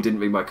most people didn't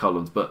read my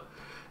columns. But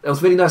it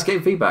was really nice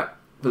getting feedback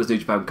for those New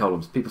Japan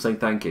columns, people saying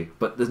thank you,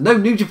 but there's no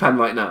New Japan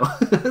right now.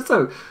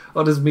 So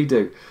what does me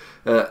do?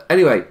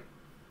 Anyway,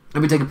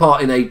 I've been taking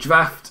part in a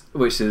draft,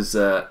 which is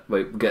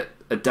we get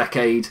a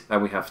decade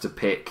and we have to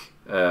pick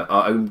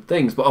our own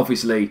things, but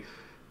obviously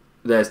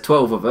there's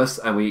 12 of us,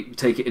 and we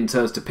take it in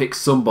turns to pick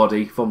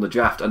somebody from the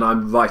draft, and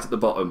I'm right at the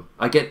bottom.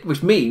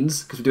 Which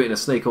means, because we do it in a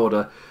snake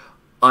order,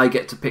 I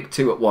get to pick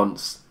 2 at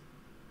once,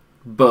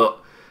 but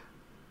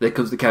there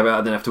comes the caveat,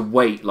 and then I have to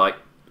wait like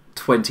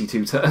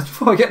 22 turns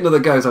before I get another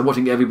go, so I'm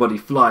watching everybody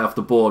fly off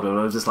the board, and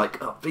I was just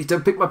like, oh, please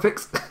don't pick my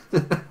picks.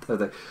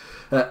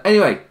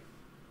 Anyway,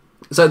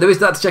 so there is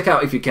that to check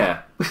out if you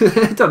care.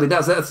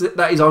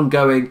 That is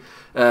ongoing.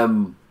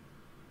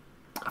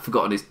 I've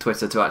forgotten his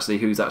Twitter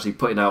who's actually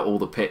putting out all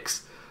the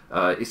picks.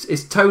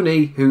 It's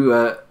Tony,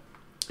 who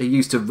he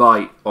used to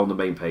write on the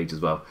main page as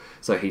well.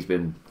 So he's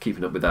been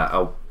keeping up with that.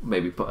 I'll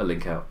maybe put a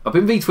link out. I've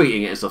been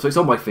retweeting it and stuff, so it's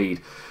on my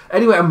feed.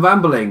 Anyway, I'm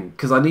rambling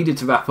because I needed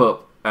to wrap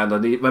up, and I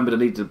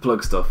needed to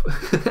plug stuff.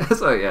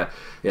 So yeah.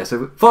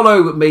 So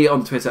follow me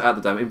on Twitter at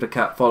the damn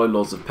implicat. Follow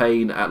Laws of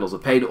Pain at Laws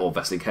of Pain or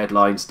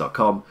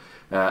WrestlingHeadlines.com.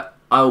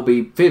 I'll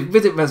be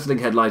visit Wrestling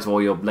Headlines for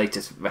all your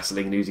latest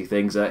wrestling newsy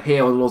things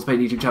here on the Laws of Pain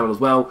YouTube channel as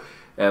well.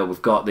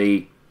 We've got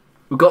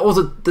all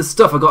the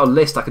stuff. I've got a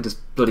list I can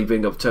just bloody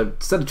bring up to,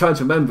 instead of trying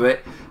to remember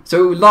it.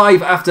 So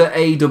live after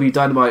AEW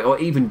Dynamite, or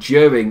even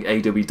during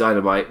AEW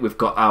Dynamite, we've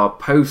got our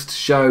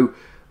post-show,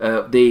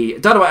 the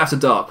Dynamite After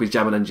Dark with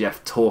Jammin and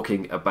Jeff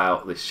talking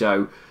about this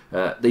show.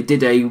 They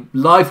did a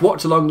live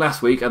watch-along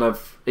last week, and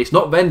it's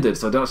not rendered,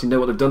 so I don't actually know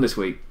what they've done this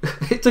week.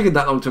 It took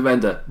that long to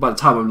render. By the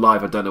time I'm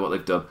live, I don't know what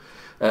they've done.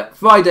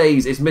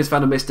 Fridays is Ms.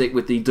 Fan and Mystic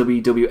with the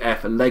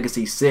WWF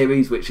Legacy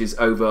Series, which is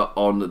over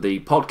on the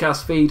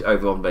podcast feed,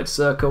 over on Red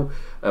Circle,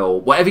 or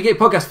whatever you get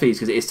podcast feeds,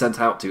 because it is sent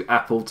out to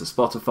Apple, to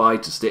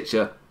Spotify, to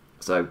Stitcher,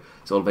 so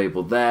it's all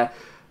available there.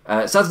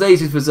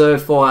 Saturdays is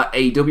reserved for our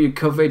AEW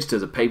coverage, to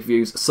the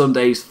pay-per-views.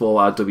 Sundays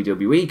for our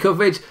WWE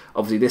coverage.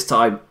 Obviously, this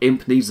time,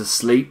 Imp needs to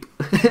sleep.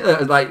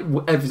 Like,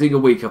 every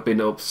single week I've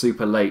been up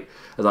super late.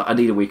 I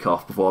need a week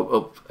off before I'm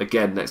up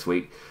again next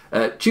week.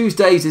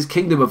 Tuesdays is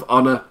Kingdom of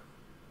Honor.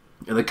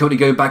 And they're currently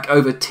going back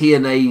over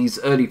TNA's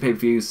early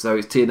pay-per-views. So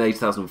it's TNA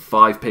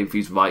 2005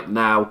 pay-per-views right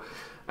now.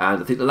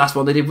 And I think the last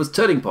one they did was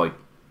Turning Point.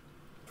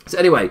 So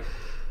anyway,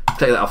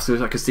 take that off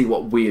so I can see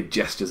what weird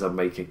gestures I'm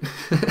making.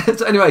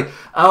 So anyway,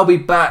 I'll be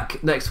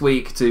back next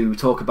week to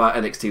talk about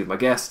NXT with my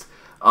guest.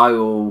 I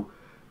will...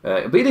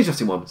 it'll be an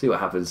interesting one. See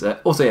what happens.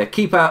 Also, yeah,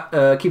 keep a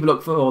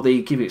look for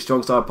the Keeping It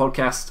Strong Style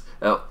podcast.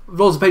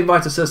 Rules of Pain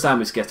writer Sir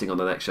Sam is getting on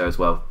the next show as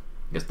well.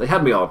 Yes, they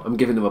had me on. I'm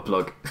giving them a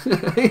plug.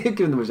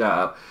 Giving them a shout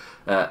out.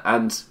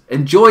 And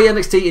enjoy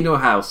NXT in your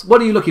house.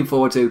 What are you looking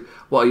forward to?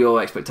 What are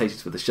your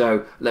expectations for the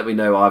show? Let me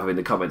know either in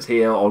the comments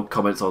here or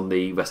comments on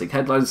the Wrestling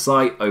Headlines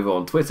site, over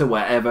on Twitter,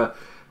 wherever.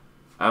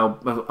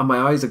 My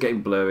eyes are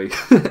getting blurry.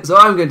 So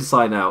I'm going to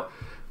sign out.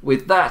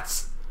 With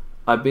that,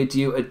 I bid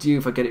you adieu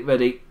if I get it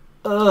ready.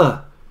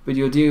 Bid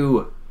you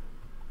adieu.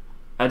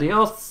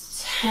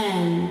 Adios.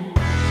 10